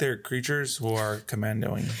 I think they're creatures who are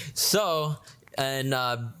commandoing. So. And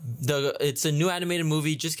it's a new animated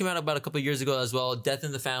movie, just came out about a couple of years ago as well. Death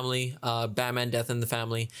in the Family, Batman Death in the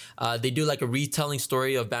Family. They do like a retelling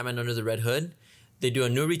story of Batman Under the Red Hood. They do a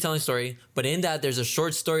new retelling story, but in that there's a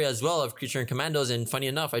short story as well of Creature and Commandos. And funny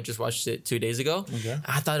enough, I just watched it 2 days ago. Okay.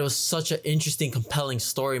 I thought it was such an interesting, compelling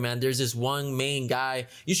story, man. There's this one main guy.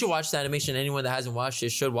 You should watch the animation. Anyone that hasn't watched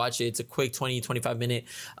it should watch it. It's a quick 20, 25 minute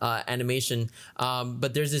animation.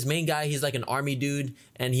 But there's this main guy. He's like an army dude,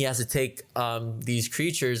 and he has to take these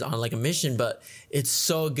creatures on like a mission. But it's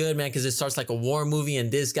so good, man, because it starts like a war movie,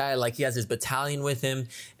 and this guy, like, he has his battalion with him,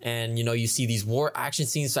 and you know, you see these war action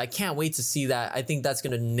scenes. So I can't wait to see that. I think that's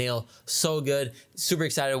gonna nail so good. Super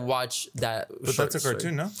excited to watch that. But that's a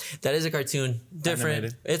cartoon, no? That is a cartoon. Different.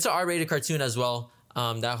 Animated. It's an R-rated cartoon as well.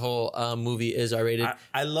 That whole movie is R-rated.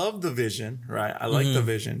 I love the vision, right? I like the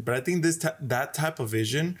vision, but I think that type of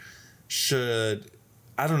vision should.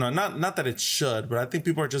 I don't know, not that it should, but I think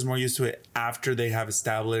people are just more used to it after they have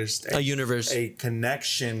established a universe, a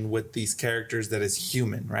connection with these characters that is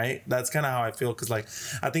human, right? That's kind of how I feel, because like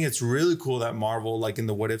I think it's really cool that Marvel, like in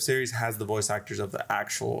the What If series, has the voice actors of the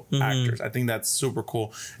actual actors. I think that's super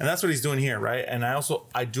cool, and that's what he's doing here, right? And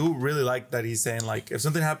I do really like that he's saying, like, if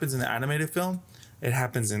something happens in the animated film, it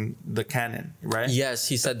happens in the canon, right? Yes,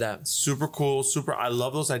 he said that. Super cool, I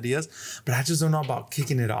love those ideas, but I just don't know about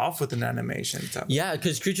kicking it off with an animation. Yeah,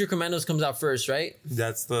 because Creature Commandos comes out first, right?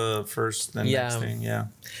 That's the first, then next thing, yeah.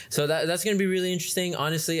 So that's going to be really interesting.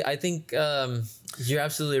 Honestly, I think you're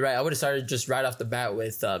absolutely right. I would have started just right off the bat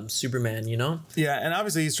with Superman, you know? Yeah, and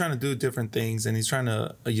obviously he's trying to do different things, and he's trying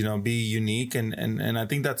to, you know, be unique, and I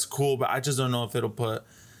think that's cool, but I just don't know if it'll put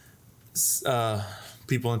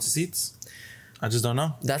people into seats. I just don't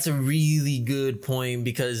know. That's a really good point,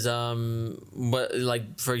 because, but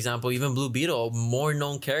like, for example, even Blue Beetle, more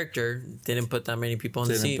known character, didn't put that many people in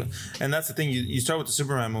the seat. And that's the thing. You start with the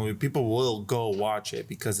Superman movie, people will go watch it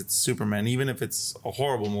because it's Superman. Even if it's a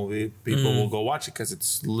horrible movie, people will go watch it because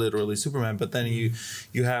it's literally Superman. But then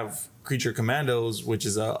you have Creature Commandos, which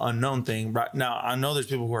is an unknown thing. Right now, I know there's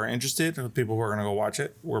people who are interested, people who are going to go watch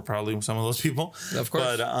it. We're probably some of those people. Of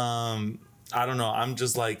course. But, I don't know. I'm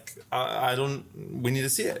just like, we need to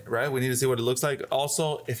see it, right? We need to see what it looks like.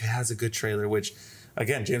 Also, if it has a good trailer, which,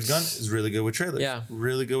 again, James Gunn is really good with trailers. Yeah.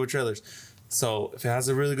 Really good with trailers. So if it has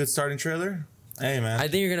a really good starting trailer, hey, man. I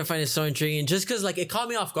think you're going to find it so intriguing, just because, like, it caught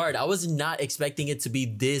me off guard. I was not expecting it to be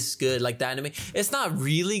this good, like the anime. It's not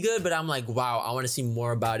really good, but I'm like, wow, I want to see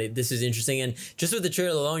more about it. This is interesting. And just with the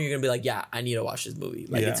trailer alone, you're going to be like, yeah, I need to watch this movie.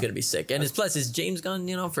 Like, it's going to be sick. And it's James Gunn,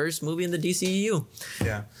 you know, first movie in the DCEU.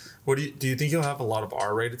 Yeah. What do you think he'll have a lot of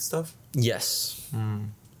R-rated stuff? Yes.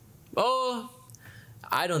 Oh,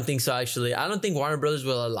 I don't think so. Actually, I don't think Warner Brothers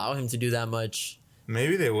will allow him to do that much.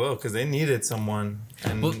 Maybe they will because they needed someone,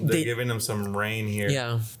 and they're giving them some reign here.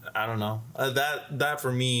 Yeah, I don't know. That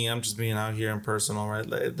for me, I'm just being out here and personal, right?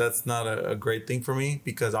 Like, that's not a great thing for me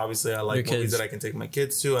because obviously I like movies that I can take my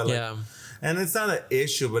kids to. And it's not an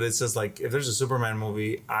issue, but it's just like if there's a Superman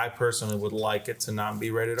movie, I personally would like it to not be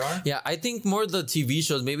rated R. Yeah, I think more the TV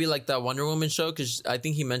shows, maybe like that Wonder Woman show, because I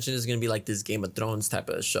think he mentioned it's gonna be like this Game of Thrones type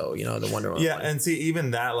of show, you know, the Wonder Woman. Yeah, and see, even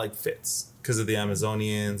that like fits because of the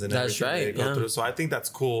Amazonians and that's everything right. they go through. So I think that's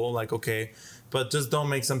cool. Like, okay, but just don't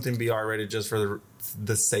make something be R rated just for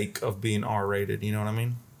the sake of being R rated. You know what I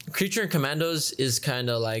mean? Creature and Commandos is kind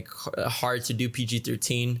of like hard to do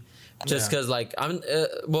PG-13. Just because, like, I'm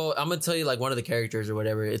gonna tell you, like, one of the characters or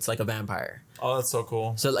whatever, it's like a vampire. Oh, that's so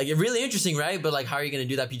cool. So, like, really interesting, right? But, like, how are you gonna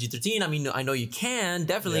do that PG-13? I mean, I know you can,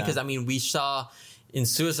 definitely, because, I mean, we saw in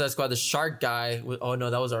Suicide Squad the shark guy. Oh, no,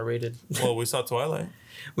 that was R-rated. Well, we saw Twilight.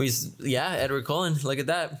 Edward Cullen. Look at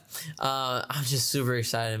that. I'm just super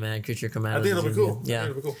excited, man. Creature Commandos. I think it'll be cool. Yeah,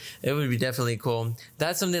 it'll be cool. It would be definitely cool.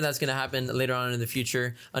 That's something that's gonna happen later on in the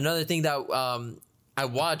future. Another thing that I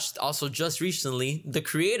watched also just recently, The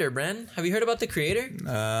Creator, Bren. Have you heard about The Creator?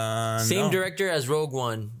 Same director as Rogue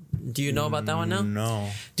One. Do you know about that one now? No.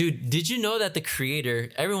 Dude, did you know that The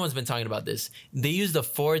Creator, everyone's been talking about this, they used a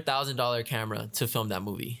 $4,000 camera to film that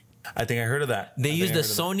movie. I think I heard of that. They used the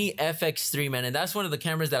Sony FX3, man, and that's one of the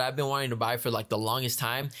cameras that I've been wanting to buy for like the longest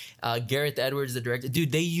time. Gareth Edwards, the director,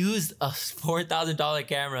 dude, they used a $4,000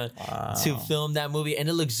 camera to film that movie, and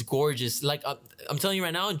it looks gorgeous. Like I'm telling you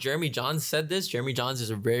right now, Jeremy Jhon said this. Jeremy Jhon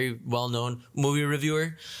is a very well-known movie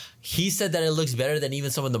reviewer. He said that it looks better than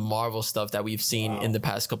even some of the Marvel stuff that we've seen in the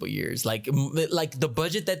past couple of years. Like the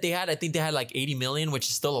budget that they had, I think they had like 80 million, which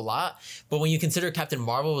is still a lot. But when you consider Captain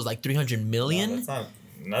Marvel was like 300 million. No, that's not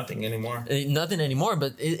nothing anymore. Nothing anymore,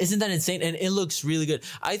 but isn't that insane? And it looks really good.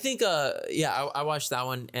 I think, I watched that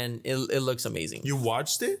one and it looks amazing. You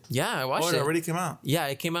watched it? Yeah, I watched it. Oh, it already came out? Yeah,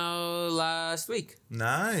 it came out last week.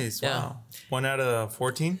 Nice. Yeah. Wow. 1 out of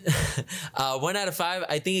 14? 1 out of 5.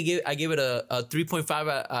 I think I gave it a 3.5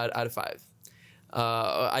 out of 5.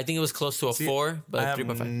 I think it was close to a 4, but I have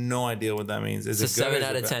 3.5. no idea what that means. Is it good? 7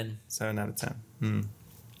 out of 10. 7 out of 10.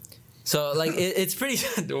 So like it's pretty.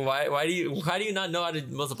 Why do you not know how to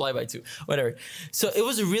multiply by 2? Whatever. So it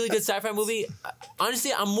was a really good sci-fi movie.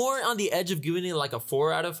 Honestly, I'm more on the edge of giving it like a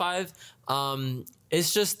 4 out of 5.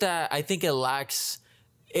 It's just that I think it lacks.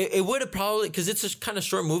 It would have probably, because it's a kind of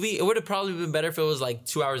short movie, it would have probably been better if it was like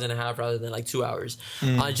 2 hours and a half rather than like 2 hours.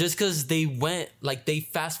 Just because they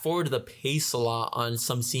fast forward the pace a lot on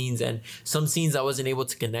some scenes, and some scenes I wasn't able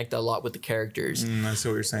to connect a lot with the characters. I see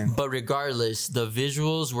what you're saying. But regardless, the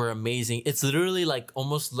visuals were amazing. It's literally like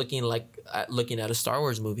almost looking at a Star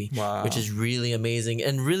Wars movie, which is really amazing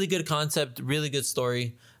and really good concept, really good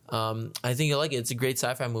story. I think you'll like it. It's a great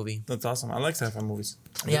sci-fi movie. That's awesome. I like sci-fi movies.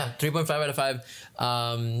 Yeah, 3.5 out of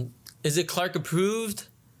 5. Is it Clark approved?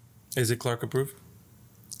 Is it Clark approved?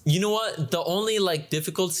 You know what? The only like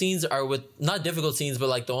difficult scenes are with, not difficult scenes, but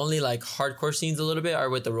like the only like hardcore scenes a little bit are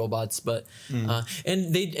with the robots. But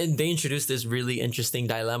and they introduced this really interesting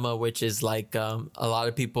dilemma, which is like a lot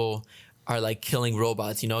of people are like killing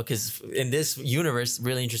robots, you know, because in this universe,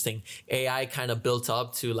 really interesting, AI kind of built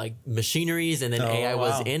up to like machineries, and then AI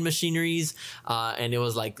was in machineries, and it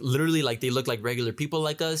was like literally like they look like regular people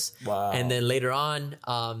like us. And then later on,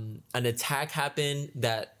 an attack happened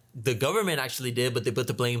that the government actually did, but they put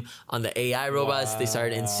the blame on the AI robots. They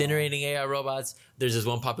started incinerating AI robots. There's this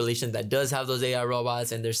one population that does have those AI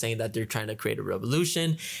robots, and they're saying that they're trying to create a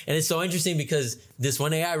revolution. And it's so interesting because this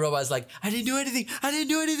one AI robot is like, I didn't do anything.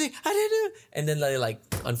 And then they like,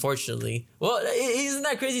 unfortunately, well, isn't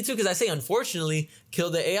that crazy too? Because I say unfortunately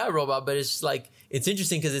killed the AI robot, but it's like, it's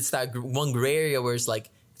interesting because it's that one gray area where it's like,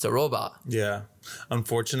 it's a robot. Yeah.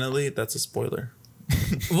 Unfortunately, that's a spoiler.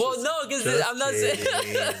 Well, no, because I'm not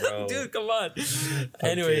saying, dude, come on.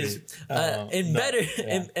 Anyways, in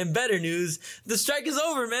better news, the strike is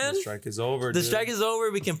over, man. The strike is over. The strike is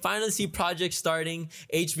over. We can finally see projects starting.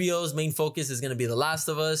 HBO's main focus is going to be The Last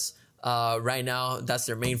of Us. Right now, that's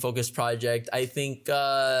their main focus project. I think.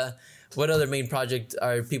 What other main project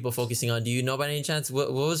are people focusing on? Do you know by any chance?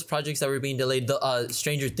 What was projects that were being delayed?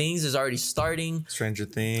 Stranger Things is already starting. Stranger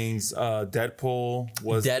Things. Deadpool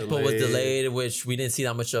was delayed, which we didn't see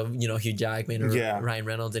that much of, you know, Hugh Jackman or Ryan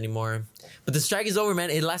Reynolds anymore. But the strike is over, man.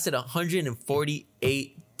 It lasted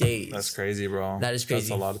 148 days. That's crazy, bro. That is crazy.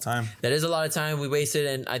 That's a lot of time. That is a lot of time we wasted,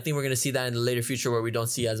 and I think we're gonna see that in the later future where we don't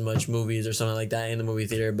see as much movies or something like that in the movie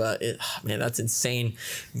theater. But man, that's insane.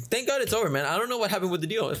 Thank God it's over, man. I don't know what happened with the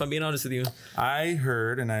deal, if I'm being honest with you. I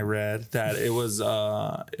heard and I read that it was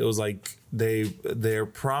like they're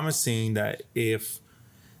promising that if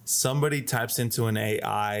somebody types into an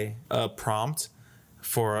AI prompt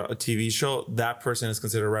for a TV show, that person is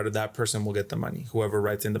considered a writer. That person will get the money. Whoever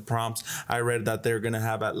writes in the prompts. I read that they're going to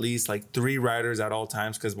have at least like 3 writers at all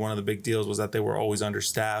times, because one of the big deals was that they were always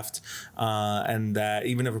understaffed, and that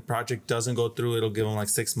even if a project doesn't go through, it'll give them like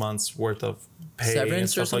 6 months worth of pay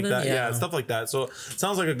Severance and stuff like that. Yeah, stuff like that. So it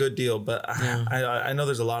sounds like a good deal, but I know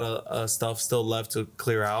there's a lot of stuff still left to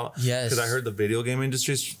clear out. Yes, because I heard the video game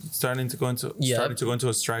industry is starting to go into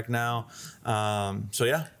a strike now. So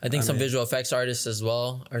yeah, I think some visual effects artists as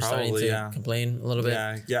well are starting to complain a little bit.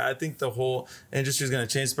 Yeah. I think the whole industry is going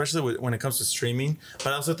to change, especially when it comes to streaming. But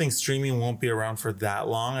I also think streaming won't be around for that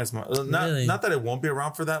long. Not that it won't be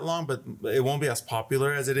around for that long, but it won't be as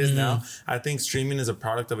popular as it is now. I think streaming is a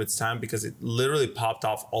product of its time because it literally popped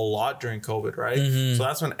off a lot during COVID, right? So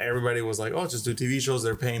that's when everybody was like, oh, just do TV shows.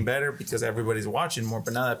 They're paying better because everybody's watching more.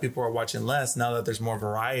 But now that people are watching less, now that there's more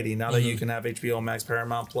variety, now that you can have HBO Max,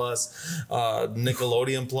 Paramount Plus,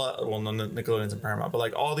 Nickelodeon Plus. Well, no, Nickelodeon's and Paramount, but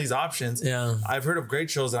like all these options. Yeah, I've heard of great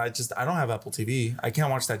shows that I don't have Apple TV. I can't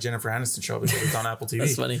watch that Jennifer Aniston show because it's on Apple TV.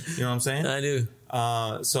 That's funny. You know what I'm saying? I do.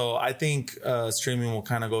 So I think streaming will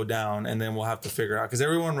kind of go down, and then we'll have to figure out, because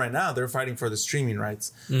everyone right now, they're fighting for the streaming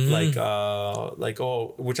rights, which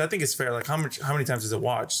I think is fair. Like how many times is it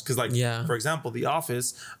watched? Because for example, The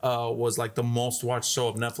Office was like the most watched show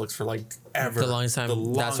of Netflix for like ever. The longest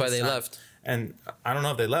time. That's why they left. And I don't know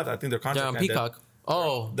if they left. I think their contract ended. They're on Peacock.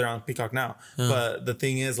 Oh, they're on Peacock now. But the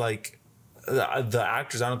thing is, like, the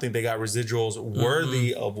actors, I don't think they got residuals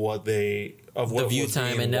worthy of what the view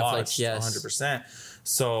time and Netflix. Yes, 100%.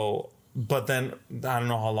 So, but then I don't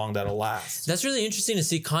know how long that'll last. That's really interesting to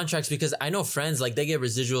see contracts, because I know friends, like, they get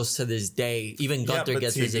residuals to this day. Even Gunther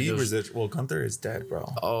gets residuals. Well, Gunther is dead,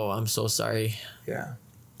 bro. Oh, I'm so sorry. Yeah,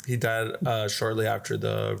 he died shortly after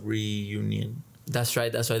the reunion. That's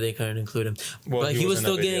right. That's why they couldn't include him. Well, but he was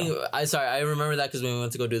still getting. I remember that because when we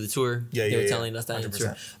went to go do the tour, they were telling us that in the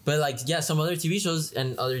tour. But some other TV shows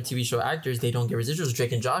and other TV show actors, they don't get residuals.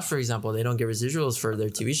 Drake and Josh, for example, they don't get residuals for their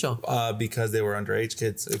TV show because they were underage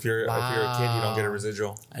kids. If you're a kid, you don't get a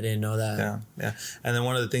residual. I didn't know that. Yeah. And then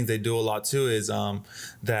one of the things they do a lot too is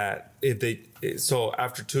that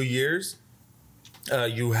after 2 years,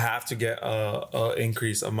 you have to get a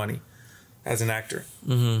increase of money as an actor.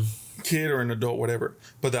 Kid or an adult, whatever.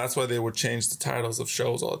 But that's why they would change the titles of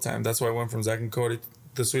shows all the time. That's why I went from Zack and Cody,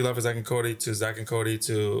 The Sweet Life of Zack and Cody, to Zack and Cody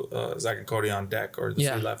to Zack and Cody on Deck, or The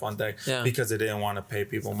Sweet Life on Deck, because they didn't want to pay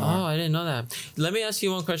people more. Oh, I didn't know that. Let me ask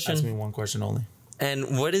you one question. Ask me one question only.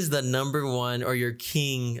 And what is the number one, or your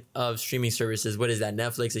king of streaming services? What is that?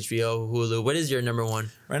 Netflix, HBO, Hulu? What is your number one?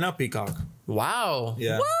 Right now, Peacock. Wow.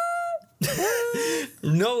 Yeah. What?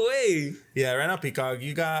 No way. Yeah, right now Peacock,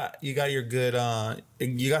 you got your good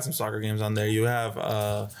you got some soccer games on there. You have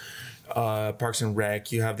Parks and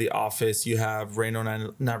Rec, you have The Office, you have Brooklyn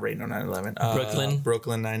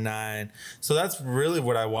 99. So that's really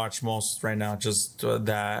what I watch most right now, just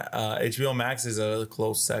that. HBO Max is a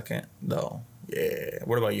close second though. Yeah.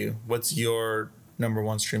 What about you? What's your number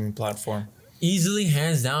one streaming platform? Easily,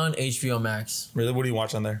 hands down, HBO Max. Really? What do you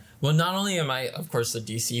watch on there? Well, not only am I, of course, a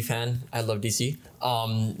DC fan. I love DC.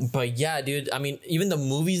 But yeah, dude, I mean, even the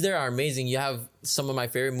movies there are amazing. You have some of my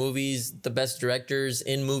favorite movies, the best directors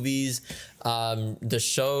in movies, the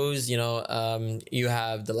shows, you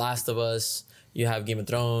have The Last of Us, you have Game of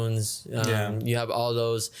Thrones, you have all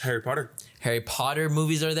those. Harry Potter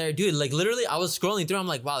movies are there. Dude, like literally I was scrolling through. I'm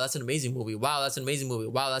like, wow, that's an amazing movie. Wow, that's an amazing movie.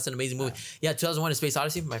 Wow, that's an amazing movie. Yeah, 2001 A Space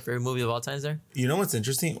Odyssey, my favorite movie of all time is there. You know what's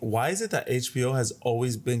interesting? Why is it that HBO has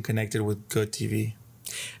always been connected with good TV?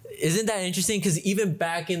 Isn't that interesting? Because even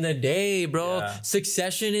back in the day, bro,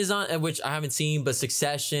 Succession is on, which I haven't seen, but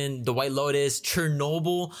Succession, The White Lotus,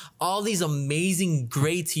 Chernobyl, all these amazing,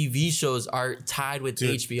 great TV shows are tied with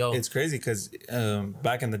HBO. It's crazy because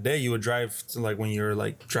back in the day, you would drive to, like, when you're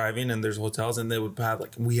like driving and there's hotels and they would have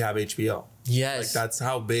like, we have HBO. Yes. Like that's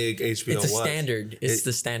how big HBO was. It's a standard. It's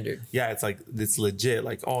the standard. Yeah, it's like, it's legit,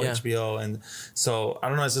 like all HBO. And so, I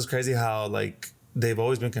don't know, it's just crazy how like, they've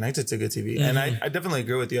always been connected to good TV. And I definitely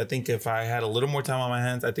agree with you. I think if I had a little more time on my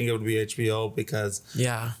hands, I think it would be HBO, because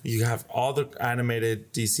you have all the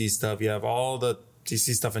animated DC stuff. You have all the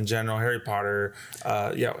DC stuff in general, Harry Potter,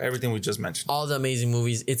 everything we just mentioned. All the amazing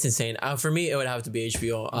movies. It's insane. For me, it would have to be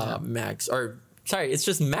HBO Max, or sorry, it's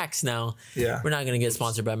just Max now. Yeah. We're not going to get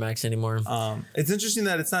sponsored by Max anymore. It's interesting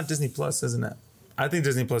that it's not Disney Plus, isn't it? I think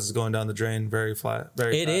Disney Plus is going down the drain very flat.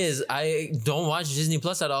 It is. I don't watch Disney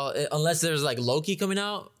Plus at all unless there's like Loki coming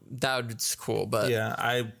out. That's cool, but yeah,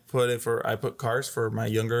 I put Cars for my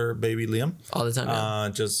younger baby Liam all the time. Yeah.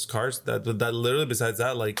 Just Cars. That literally. Besides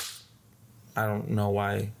that, like, I don't know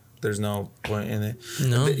why there's no point in it.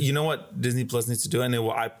 No. You know what Disney Plus needs to do, and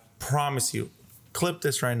I promise you, clip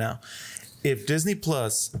this right now. If Disney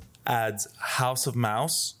Plus adds House of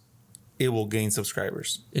Mouse, it will gain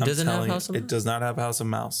subscribers. It doesn't have House of Mouse? It does not have House of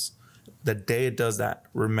Mouse. The day it does that,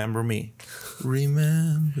 remember me.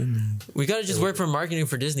 Remember me. We got to just work for marketing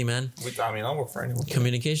for Disney, man. I'll work for anyone.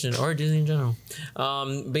 Communication or Disney in general.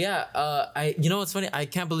 But yeah, you know what's funny? I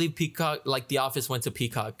can't believe Peacock, like The Office went to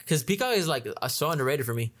Peacock. Because Peacock is like so underrated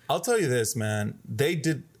for me. I'll tell you this, man. They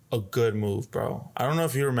did a good move, bro. I don't know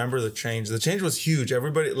if you remember the change. The change was huge.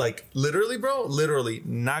 Everybody, like, literally, bro,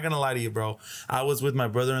 not gonna lie to you, bro. I was with my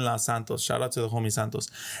brother-in-law, Santos. Shout out to the homie Santos.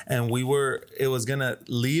 And it was gonna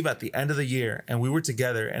leave at the end of the year. And we were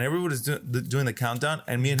together. And everybody was doing the countdown.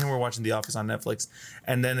 And me and him were watching The Office on Netflix.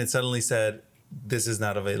 And then it suddenly said, this is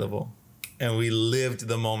not available. And we lived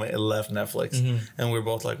the moment it left Netflix. Mm-hmm. And we were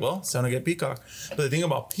both like, well, it's time to get Peacock. But the thing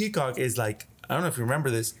about Peacock is, like, I don't know if you remember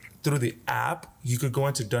this, through the app, you could go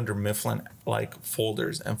into Dunder Mifflin like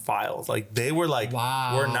folders and files. Like, they were like,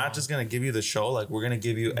 wow, we're not just gonna give you the show, like, we're gonna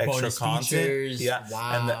give you extra bonus content. Features. Yeah,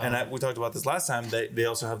 wow. We talked about this last time. They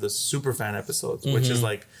also have the super fan episodes, which is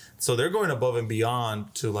like, so they're going above and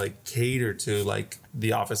beyond to like cater to like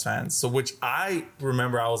the Office fans. So which I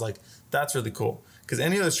remember, I was like, that's really cool. Because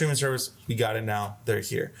any other streaming service, we got it now. They're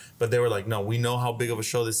here, but they were like, no, we know how big of a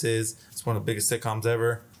show this is. It's one of the biggest sitcoms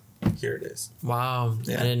ever. Here it is. Wow.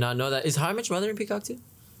 Yeah. I did not know that. Is How I Met Your Mother in Peacock too?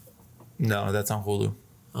 No, that's on Hulu.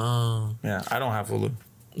 Oh. Yeah, I don't have Hulu.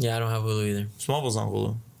 Yeah, I don't have Hulu either. Smallville's on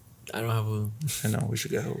Hulu. I don't have Hulu. I know, we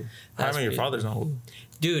should get Hulu. How I Met Your Father's on Hulu.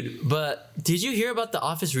 Dude, but did you hear about the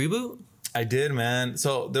Office reboot? I did, man.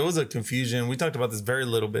 So there was a confusion. We talked about this very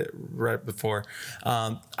little bit right before.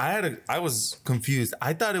 I was confused.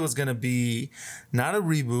 I thought it was gonna be not a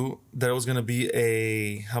reboot. That it was gonna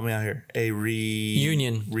be help me out here, a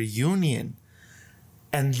reunion.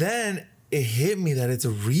 And then it hit me that it's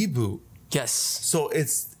a reboot. Yes. So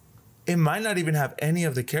it might not even have any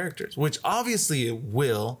of the characters, which obviously it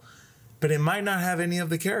will, but it might not have any of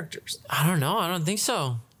the characters. I don't know. I don't think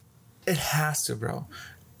so. It has to, bro.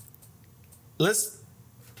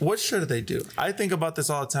 What should they do? I think about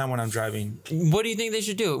this all the time when I'm driving. What do you think they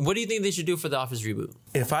should do? What do you think they should do for the Office reboot?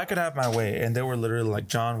 If I could have my way and they were literally like,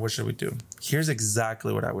 John, what should we do? Here's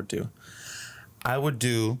exactly what I would do. I would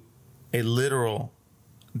do a literal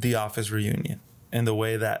The Office reunion in the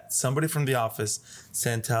way that somebody from The Office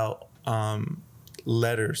sent out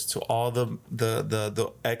letters to all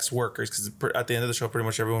the ex-workers, because at the end of the show, pretty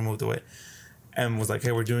much everyone moved away, and was like,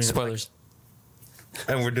 hey, we're doing spoilers.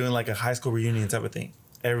 And we're doing like a high school reunion type of thing.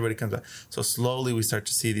 Everybody comes back. So slowly we start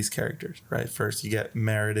to see these characters, right? First you get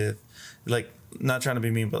Meredith, like, not trying to be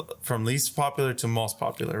mean, but from least popular to most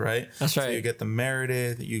popular, right? That's right. So you get the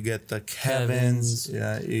Meredith, you get the Kevins.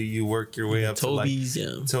 Yeah, you work your way up Toby's,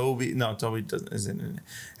 to like Toby. No, Toby isn't in it.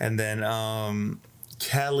 And then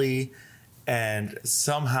Kelly, and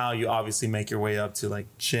somehow you obviously make your way up to like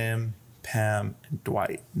Jim, Pam, and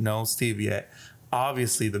Dwight. No Steve yet.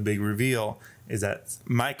 Obviously the big reveal is that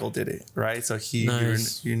Michael did it, right? So he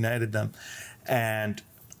united them. And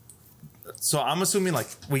so I'm assuming like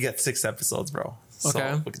we get 6 episodes, bro.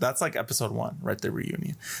 Okay. So that's like episode 1, right? The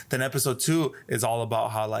reunion. Then episode 2 is all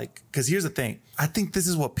about how, like, because here's the thing. I think this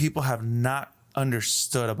is what people have not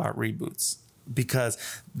understood about reboots, because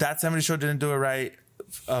that 70 show didn't do it right.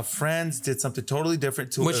 Friends did something totally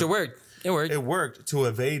different to which it worked. It worked to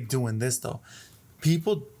evade doing this though.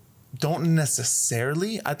 People don't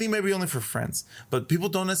necessarily, I think maybe only for Friends, but people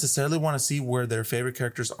don't necessarily want to see where their favorite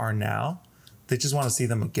characters are now. They just want to see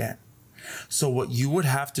them again. So what you would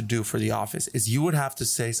have to do for The Office is you would have to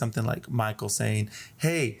say something like Michael saying,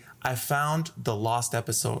 hey, I found the lost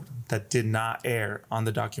episode that did not air on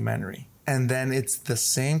the documentary. And then it's the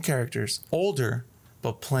same characters, older,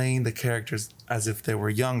 but playing the characters as if they were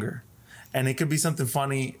younger. And it could be something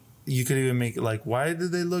funny. You could even make it like, why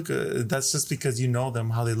did they look? That's just because you know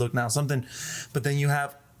them, how they look now. Something. But then you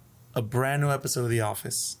have a brand new episode of The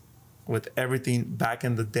Office with everything back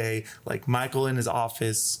in the day, like Michael in his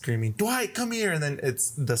office screaming, Dwight, come here. And then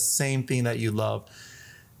it's the same thing that you love.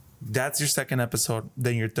 That's your second episode.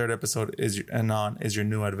 Then your third episode is your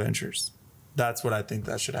new adventures. That's what I think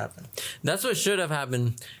that should happen. That's what should have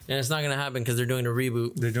happened. And it's not going to happen because they're doing a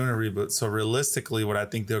reboot. They're doing a reboot. So realistically, what I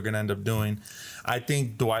think they're going to end up doing, I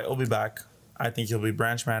think Dwight will be back. I think he'll be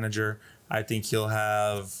branch manager. I think he'll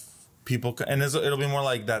have people, and it'll be more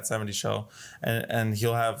like that 70s show, and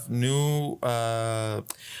he'll have new. But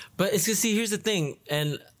it's because, see, here's the thing,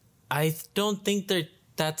 and I don't think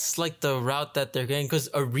that's like the route that they're getting, because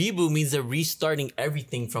a reboot means they're restarting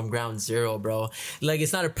everything from ground zero, bro. Like,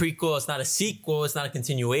 it's not a prequel, it's not a sequel, it's not a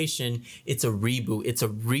continuation. It's a reboot. It's a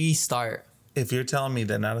restart. If you're telling me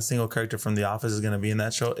that not a single character from The Office is going to be in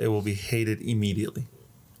that show, it will be hated immediately.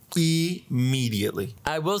 Immediately.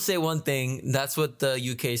 I will say one thing. That's what the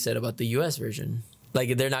UK said about the US version.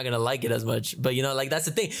 Like, they're not going to like it as much. But, you know, like, that's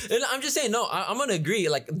the thing. And I'm just saying, no, I'm going to agree.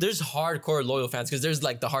 Like, there's hardcore loyal fans, because there's,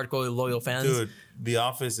 like, the hardcore loyal fans. Dude, The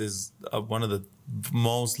Office is one of the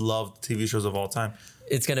most loved TV shows of all time.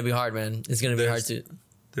 It's going to be hard, man. It's going to be hard to...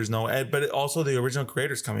 There's no... But also, the original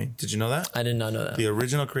creator's coming. Did you know that? I did not know that. The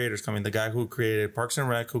original creator's coming. The guy who created Parks and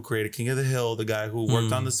Rec, who created King of the Hill, the guy who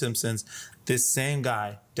worked on The Simpsons. This same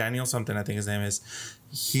guy, Daniel something, I think his name is...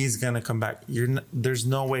 He's gonna come back. There's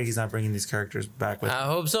no way he's not bringing these characters back. I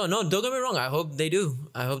hope so. No, don't get me wrong. I hope they do.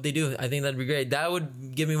 I think that'd be great. That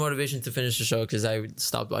would give me motivation to finish the show, because I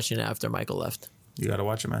stopped watching it after Michael left. You gotta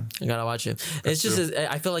watch it, man. I gotta watch it. It's just,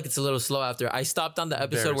 I feel like it's a little slow after. I stopped on the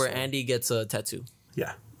episode where Andy gets a tattoo.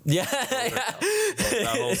 Yeah. Yeah.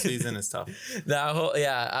 That whole season is tough.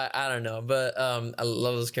 I don't know. But I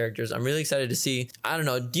love those characters. I'm really excited to see. I don't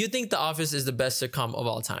know. Do you think The Office is the best sitcom of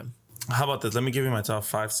all time? How about this? Let me give you my top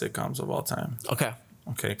 5 sitcoms of all time. Okay.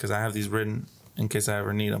 Okay, because I have these written in case I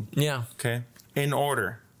ever need them. Yeah. Okay. In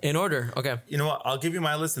order. Okay. You know what? I'll give you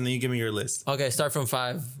my list and then you give me your list. Okay, start from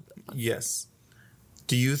 5. Yes.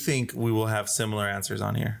 Do you think we will have similar answers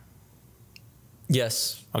on here?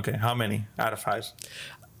 Yes. Okay, how many out of 5?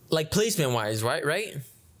 Like placement wise, right?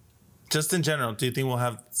 Just in general, do you think we'll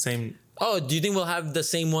have same? Oh, do you think we'll have the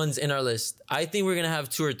same ones in our list? I think we're going to have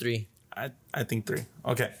 2 or 3. I think 3.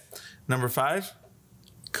 Okay. Number 5,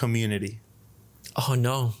 Community. Oh,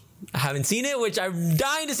 no. I haven't seen it, which I'm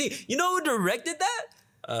dying to see. You know who directed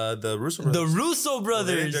that? The Russo brothers. The Russo brothers.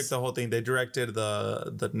 They didn't direct the whole thing. They directed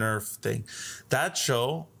the Nerf thing. That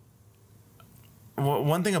show.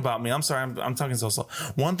 One thing about me, I'm sorry, I'm talking so slow.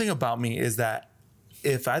 One thing about me is that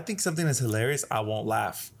if I think something is hilarious, I won't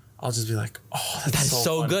laugh. I'll just be like, oh, that's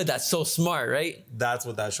so good. That's so smart, right? That's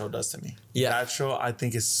what that show does to me. Yeah. That show, I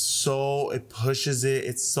think, it pushes it.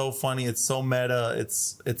 It's so funny. It's so meta.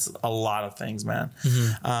 It's a lot of things, man.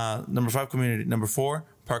 Mm-hmm. Number 5, Community. Number 4,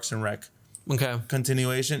 Parks and Rec. Okay.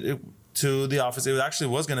 Continuation to The Office. It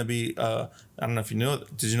actually was going to be, I don't know if you knew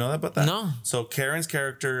it. Did you know that about that? No. So Karen's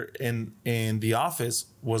character in The Office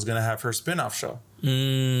was going to have her spin-off show.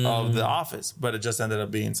 Of The Office, but it just ended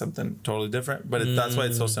up being something totally different. But that's why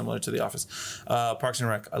it's so similar to The Office. Parks and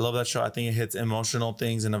Rec. I love that show. I think it hits emotional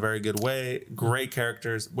things in a very good way. Great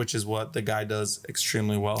characters, which is what the guy does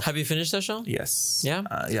extremely well. Have you finished that show? Yes. Yeah?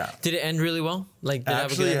 Yeah. Did it end really well? Like, did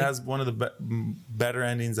Actually, it it have has one of the better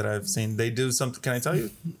endings that I've seen. They do something. Can I tell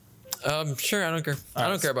you? Sure, I don't care. I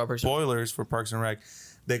don't care about Parks and Rec. Spoilers for Parks and Rec.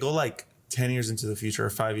 They go like 10 years into the future or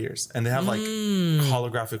 5 years, and they have like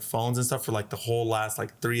holographic phones and stuff for like the whole last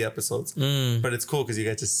like 3 episodes. But it's cool because you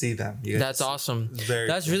get to see them. That's awesome.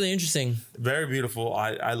 That's cool. Really interesting. Very beautiful.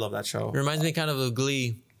 I love that show. Reminds me kind of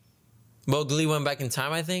Glee. Well, Glee went back in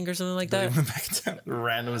time, I think, or something like that. Went back in time.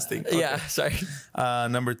 Randomest thing. Okay. Yeah, sorry.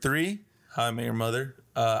 Number 3, How I Met Your Mother.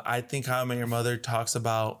 I think How I Met Your Mother talks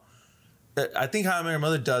about. I think How I Met Your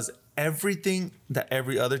Mother does everything that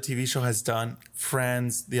every other TV show has done.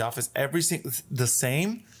 Friends, The Office, the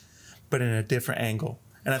same, but in a different angle.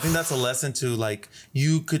 And I think that's a lesson to like,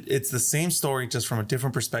 it's the same story just from a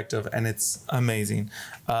different perspective, and it's amazing.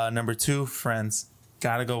 Number 2, Friends.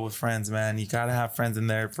 Gotta go with Friends, man. You gotta have Friends in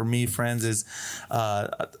there. For me, Friends is,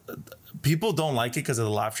 people don't like it because of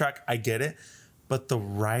the laugh track. I get it. But the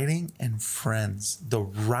writing and Friends, the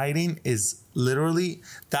writing is literally,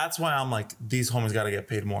 that's why I'm like, these homies got to get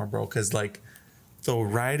paid more, bro. Because like the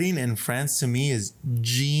writing in Friends to me is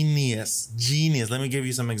genius. Genius. Let me give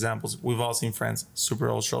you some examples. We've all seen Friends, super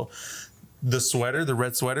old show. The sweater, the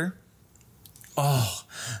red sweater. Oh,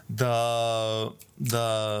 the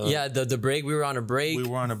break. We were on a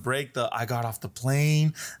break. I got off the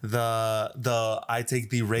plane. The I take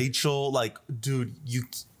the Rachel. Like, dude,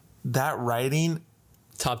 that writing,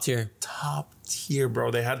 top tier,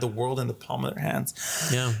 bro. They had the world in the palm of their hands.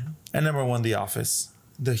 Yeah. And number 1, The Office.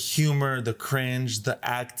 The humor, the cringe, the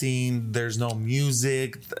acting. There's no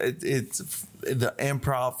music. It's the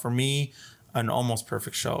improv. For me, an almost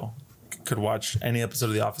perfect show. could watch any episode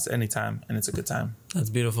of The Office anytime, and it's a good time. That's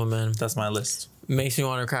beautiful, man. That's my list. Makes me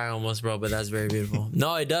want to cry almost, bro, but that's very beautiful.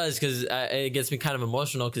 No, it does, because it gets me kind of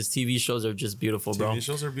emotional, because TV shows are just beautiful, bro. TV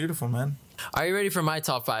shows are beautiful, man. Are you ready for my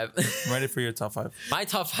top 5? I'm ready for your top 5. My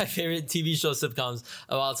top 5 favorite TV show sitcoms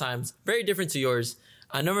of all times. Very different to yours.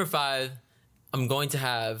 At number 5, I'm going to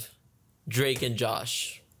have Drake and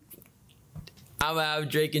Josh. I'm going to have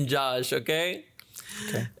Drake and Josh, okay?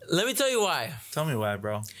 Okay. Let me tell you why. Tell me why,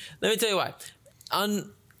 bro. Let me tell you why.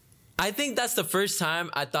 I think that's the first time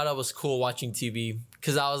I thought I was cool watching TV,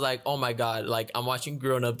 because I was like, oh my God, like I'm watching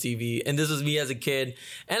grown-up TV. And this was me as a kid.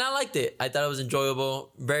 And I liked it. I thought it was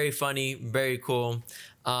enjoyable, very funny, very cool.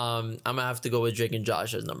 I'm going to have to go with Drake and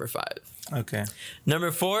Josh as number 5. Okay. Number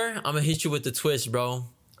 4, I'm going to hit you with the twist, bro.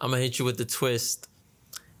 I'm going to hit you with the twist.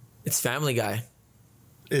 It's Family Guy.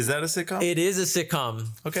 Is that a sitcom? It is a sitcom.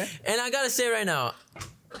 Okay. And I got to say right now,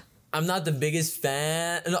 I'm not the biggest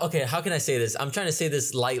fan. No, okay, how can I say this? I'm trying to say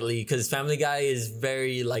this lightly, because Family Guy is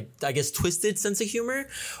very, like, I guess, twisted sense of humor.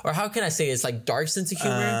 Or how can I say it? It's like dark sense of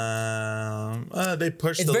humor. They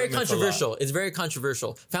push It's the very limits controversial. It's very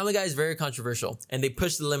controversial. Family Guy is very controversial, and they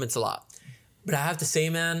push the limits a lot. But I have to say,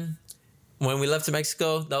 man, when we left to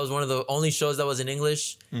Mexico, that was one of the only shows that was in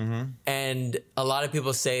English. Mm-hmm. And a lot of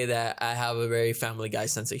people say that I have a very Family Guy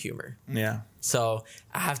sense of humor. Yeah. So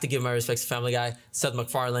I have to give my respects to Family Guy. Seth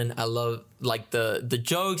MacFarlane, I love like the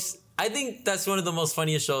jokes. I think that's one of the most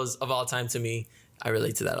funniest shows of all time to me. I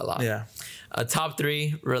relate to that a lot. Yeah. Top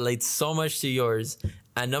 3 relates so much to yours.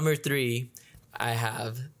 At number 3, I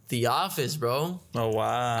have The Office, bro. Oh,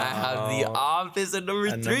 wow. I have The Office at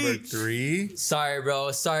number 3. Number 3? Sorry,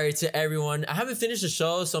 bro. Sorry to everyone. I haven't finished the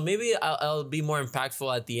show, so maybe I'll be more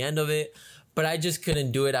impactful at the end of it. But I just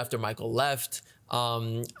couldn't do it after Michael left.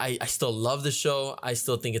 I still love the show. I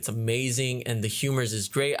still think it's amazing, and the humor is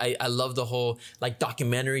great. I love the whole like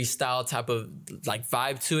documentary style type of like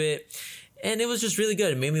vibe to it. And it was just really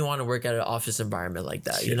good. It made me want to work at an office environment like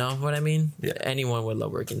that. You know what I mean? Yeah. Anyone would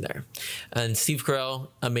love working there. And Steve Carell,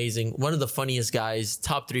 amazing. One of the funniest guys,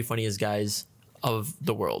 top 3 funniest guys of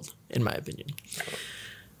the world, in my opinion.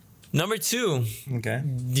 Number 2. Okay.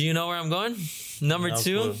 Do you know where I'm going? Number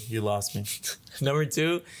 2. Clue. You lost me. Number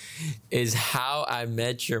 2 is How I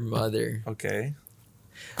Met Your Mother. Okay.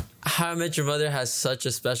 How I Met Your Mother has such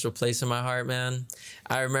a special place in my heart, man.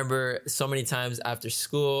 I remember so many times after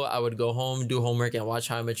school, I would go home, do homework, and watch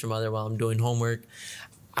How I Met Your Mother while I'm doing homework.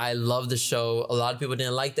 I love the show. A lot of people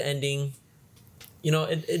didn't like the ending. You know,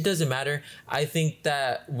 it doesn't matter. I think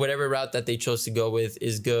that whatever route that they chose to go with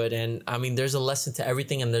is good. And, I mean, there's a lesson to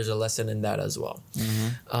everything, and there's a lesson in that as well.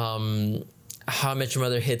 Mm-hmm. How I Met Your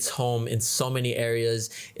Mother hits home in so many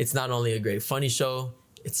areas. It's not only a great funny show,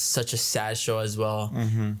 it's such a sad show as well.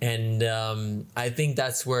 Mm-hmm. And I think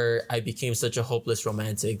that's where I became such a hopeless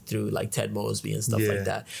romantic through like Ted Mosby and stuff like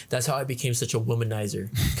that. That's how I became such a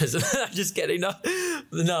womanizer. Because I'm just kidding. No,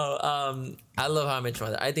 I love How I Met Your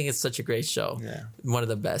Mother. I think it's such a great show. Yeah. One of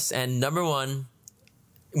the best. And number 1,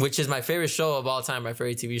 which is my favorite show of all time, my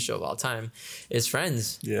favorite TV show of all time, is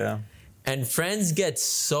Friends. Yeah. And Friends gets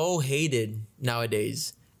so hated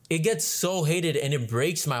nowadays. It gets so hated, and it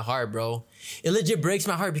breaks my heart, bro. It legit breaks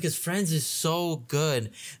my heart, because Friends is so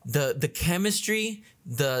good. The chemistry,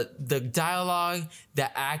 the dialogue,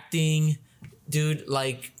 the acting, dude,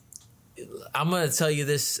 like, I'm going to tell you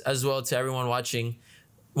this as well to everyone watching.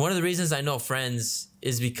 One of the reasons I know Friends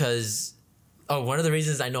is because, one of the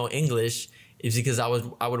reasons I know English is because I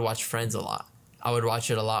would watch Friends a lot. I would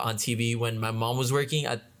watch it a lot on TV. When my mom was working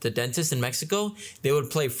at the dentist in Mexico, they would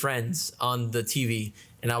play Friends on the TV,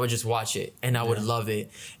 and I would just watch it, and I would love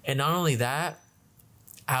it. And not only that,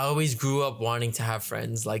 I always grew up wanting to have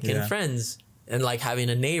friends, like in Friends, and like having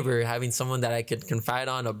a neighbor, having someone that I could confide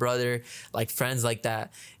on, a brother, like friends like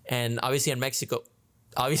that. And obviously in Mexico,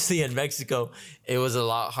 it was a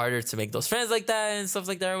lot harder to make those friends like that and stuff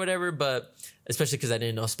like that or whatever, but especially because I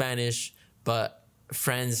didn't know Spanish. But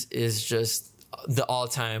Friends is just the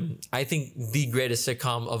all-time, I think, the greatest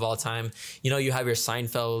sitcom of all time. You know, you have your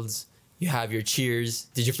Seinfelds, you have your Cheers.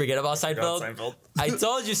 Did you forget about Seinfeld? I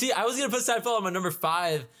told you. See, I was going to put Seinfeld on my number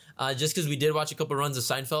 5 just because we did watch a couple runs of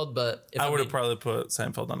Seinfeld, but I would have probably put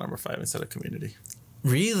Seinfeld on number 5 instead of Community.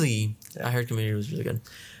 Really? Yeah. I heard Community was really good.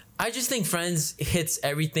 I just think Friends hits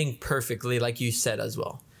everything perfectly, like you said as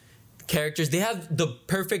well. Characters, they have the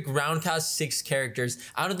perfect round cast, 6 characters.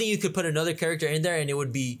 I don't think you could put another character in there and it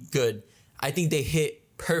would be good. I think they hit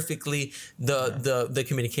perfectly the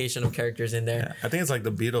communication of characters in there. Yeah. I think it's like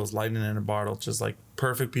the Beatles, lightning in a bottle, just like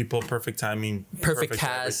perfect people, perfect timing, perfect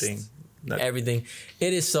cast, everything.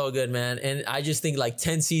 It is so good, man. And I just think like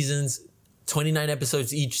 10 seasons, 29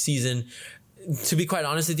 episodes each season, to be quite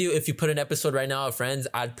honest with you, if you put an episode right now of Friends,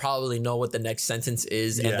 I'd probably know what the next sentence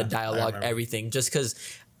is and the dialogue, everything, just because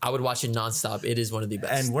I would watch it nonstop. It is one of the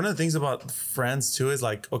best. And one of the things about Friends too is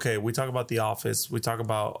like, okay, we talk about The Office, we talk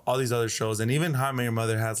about all these other shows, and even How I Met Your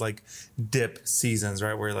Mother has like dip seasons,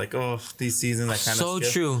 right? Where you're like, oh, these seasons that kind of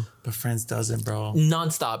so true. But Friends doesn't, bro.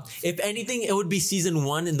 Nonstop. If anything, it would be season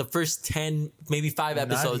 1 in the first 10, maybe 5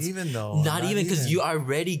 episodes. Not even though. Not even because you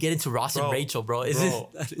already get into Ross and Rachel, bro.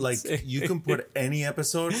 Like you can put any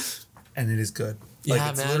episode and it is good.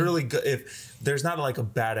 Like it's literally good. If there's not like a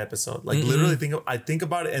bad episode, like literally I think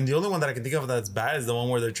about it, and the only one that I can think of that's bad is the one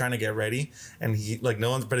where they're trying to get ready and he like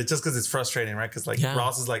no one's, but it's just because it's frustrating, right? Because like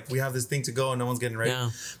Ross is like, we have this thing to go and no one's getting ready,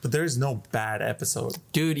 but there's no bad episode,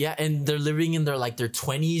 dude. Yeah, and they're living in their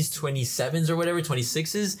 20s, 27s or whatever,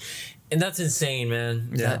 26s. And that's insane,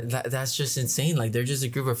 man. Yeah. That's just insane. Like they're just a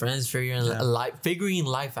group of friends figuring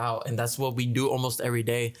life out, and that's what we do almost every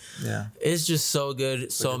day. Yeah, it's just so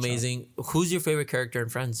good, so amazing. Who's your favorite character in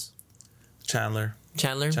Friends? Chandler.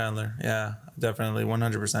 Yeah, definitely,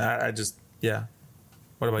 100%. I just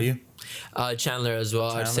What about you? Chandler as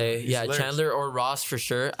well. I'd say Chandler or Ross for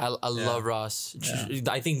sure. I love Ross.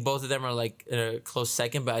 I think both of them are like a close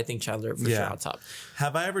second, but I think Chandler for sure on top.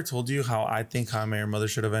 Have I ever told you how I think How I Met Your Mother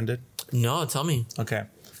should have ended? No, tell me. Okay,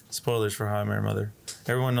 spoilers for How I Met Your Mother.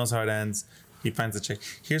 Everyone knows how it ends. He finds a chick.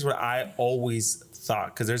 Here's what I always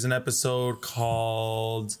thought, because there's an episode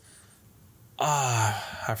called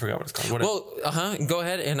I forgot what it's called. Go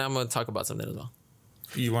ahead, and I'm gonna talk about something as well.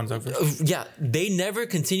 You want to talk first? Yeah, they never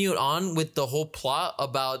continued on with the whole plot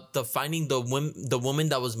about finding the woman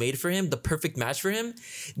that was made for him, the perfect match for him.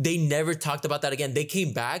 They never talked about that again. They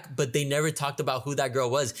came back, but they never talked about who that girl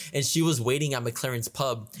was. And she was waiting at McLaren's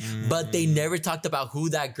pub. But they never talked about who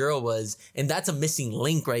that girl was. And that's a missing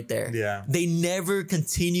link right there. Yeah. They never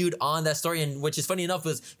continued on that story. And which is funny enough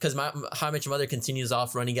was because How I Met Your Mother continues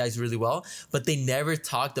off running guys really well. But they never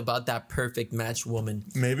talked about that perfect match woman.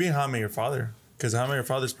 Maybe How I Met Your Father. Because How I Met Your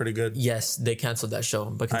Father's pretty good. Yes, they canceled that show,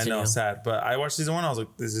 but continue. I know, sad. But I watched season 1. I was like,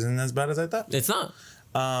 this isn't as bad as I thought. It's not.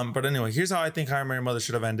 But anyway, here's how I think How I Met Your Mother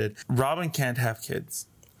should have ended. Robin can't have kids.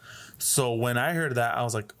 So when I heard that, I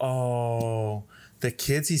was like, oh, the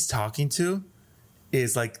kids he's talking to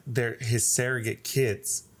is like his surrogate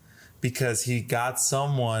kids. Because he got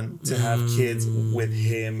someone to have kids with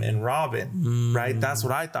him and Robin, right? That's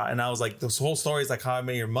what I thought. And I was like, this whole story is like How I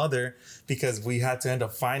Met Your Mother, because we had to end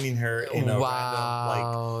up finding her in a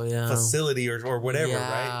random facility or whatever,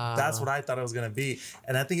 right? That's what I thought it was going to be.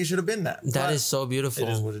 And I think it should have been that. That is so beautiful. It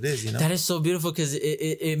is what it is, you know? That is so beautiful because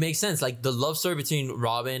it makes sense. Like the love story between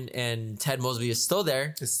Robin and Ted Mosby is still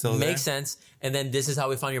there. It's still there. Makes sense. And then this is how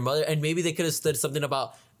we found your mother. And maybe they could have said something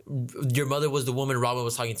about your mother was the woman Robin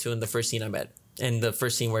was talking to in the first scene I met. And the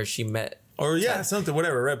first scene where she met. Or something,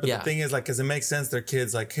 whatever, right? But the thing is, like, because it makes sense, their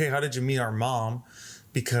kids, like, hey, how did you meet our mom?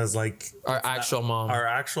 Because, like... Our actual mom. Our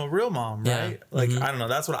actual real mom, right? Like, I don't know.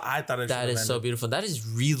 That's what I thought it should have been. That is so beautiful. That is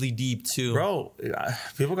really deep, too. Bro,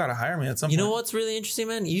 people got to hire me at some point. You know what's really interesting,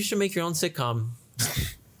 man? You should make your own sitcom.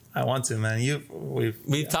 I want to, man.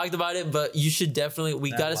 We've talked about it, but you should definitely... We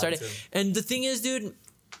got to start it. And the thing is, dude...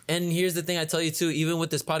 And here's the thing I tell you too, even with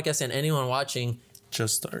this podcast and anyone watching,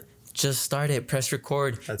 just start it, press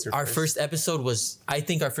record. That's our first episode I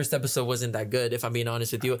think our first episode wasn't that good, if I'm being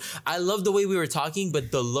honest with you. I love the way we were talking,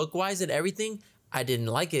 but the look wise and everything, I didn't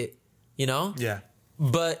like it, you know? Yeah.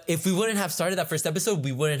 But if we wouldn't have started that first episode,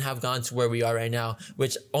 we wouldn't have gone to where we are right now,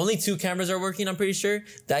 which only 2 cameras are working, I'm pretty sure.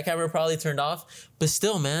 That camera probably turned off. But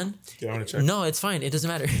still, man. Do you want to check? No, it's fine. It doesn't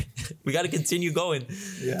matter. We got to continue going.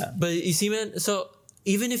 Yeah. But you see, man, so...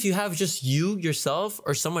 Even if you have just you, yourself,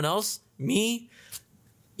 or someone else, me,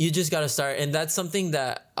 you just got to start. And that's something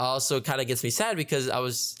that also kind of gets me sad because I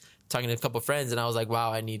was talking to a couple of friends and I was like,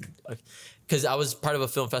 wow, because I was part of a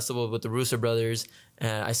film festival with the Russo brothers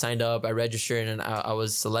and I signed up, I registered, and I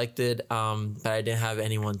was selected, but I didn't have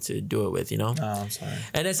anyone to do it with, you know? Oh, I'm sorry.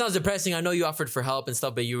 And it sounds depressing. I know you offered for help and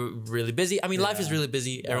stuff, but you were really busy. I mean, life is really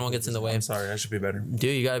busy. Everyone gets in the way. I'm sorry. I should be better.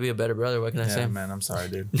 Dude, you got to be a better brother. What can I say? Yeah, man. I'm sorry,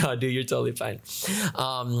 dude. No, dude, you're totally fine.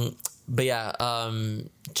 But yeah,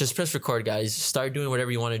 just press record, guys. Start doing whatever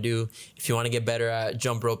you want to do. If you want to get better at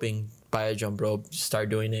jump roping, buy a jump rope. Start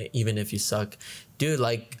doing it, even if you suck. Dude,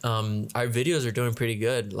 like, our videos are doing pretty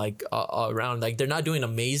good, like, all around. Like, they're not doing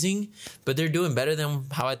amazing, but they're doing better than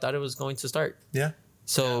how I thought it was going to start. Yeah.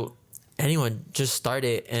 So, anyone, just start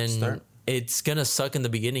it. And it's going to suck in the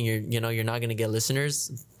beginning. You're not going to get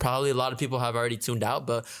listeners. Probably a lot of people have already tuned out,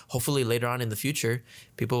 but hopefully later on in the future,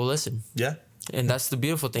 people will listen. Yeah. And that's the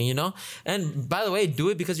beautiful thing, you know? And by the way, do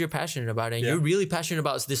it because you're passionate about it. And you're really passionate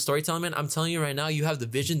about this storytelling, man. I'm telling you right now, you have the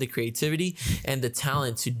vision, the creativity, and the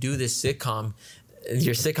talent to do this sitcom,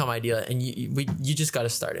 your sitcom idea. And you just got to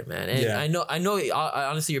start it, man. And I know,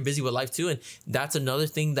 honestly, you're busy with life too. And that's another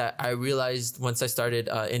thing that I realized once I started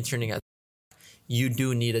interning at, you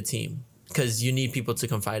do need a team. Because you need people to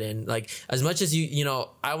confide in. Like, as much as you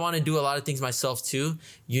know, I want to do a lot of things myself too.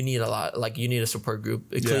 You need a lot. Like, you need a support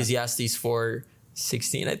group. Ecclesiastes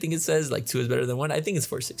 4:16, I think it says. Like, 2 is better than 1. I think it's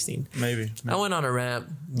 4:16. Maybe. I went on a rant,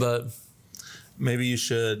 but maybe you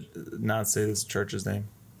should not say this church's name.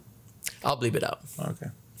 I'll bleep it out.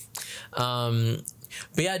 Okay.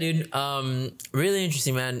 But yeah, dude, really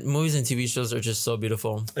interesting, man. Movies and TV shows are just so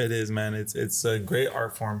beautiful. It is, man. It's a great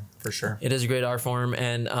art form for sure. It is a great art form,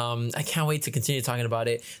 and I can't wait to continue talking about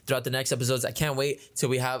it throughout the next episodes. I can't wait till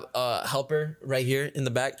we have a helper right here in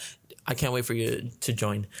the back. I can't wait for you to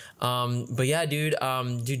join. But yeah, dude,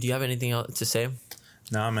 do you have anything else to say?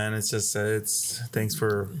 Nah, man. It's just thanks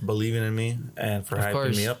for believing in me and for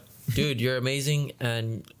hyping me up, dude. You're amazing,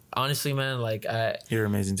 and honestly, man, like you're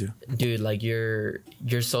amazing too, dude. Like you're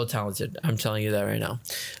so talented. I'm telling you that right now.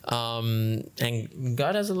 And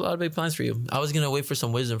God has a lot of big plans for you. I was gonna wait for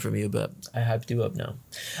some wisdom from you, but I hyped you up now.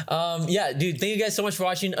 Yeah, dude. Thank you guys so much for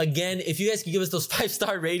watching. Again, if you guys could give us those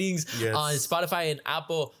 5-star ratings on Spotify and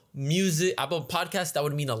Apple Podcast, that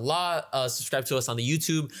would mean a lot. Subscribe to us on the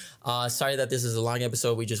YouTube. Sorry that this is a long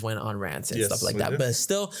episode. We just went on rants and stuff like that. But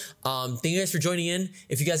still, thank you guys for joining in.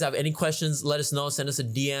 If you guys have any questions, let us know. Send us a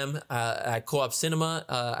DM at Co-op Cinema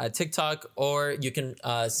at TikTok, or you can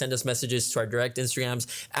send us messages to our direct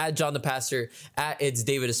Instagrams at Jhon the Pastor, at It's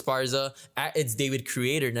David Esparza, at It's David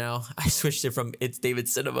Creator now. I switched it from It's David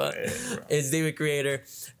Cinema. It's David Creator.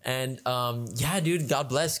 And yeah, dude, God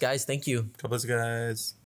bless, guys. Thank you. God bless, guys.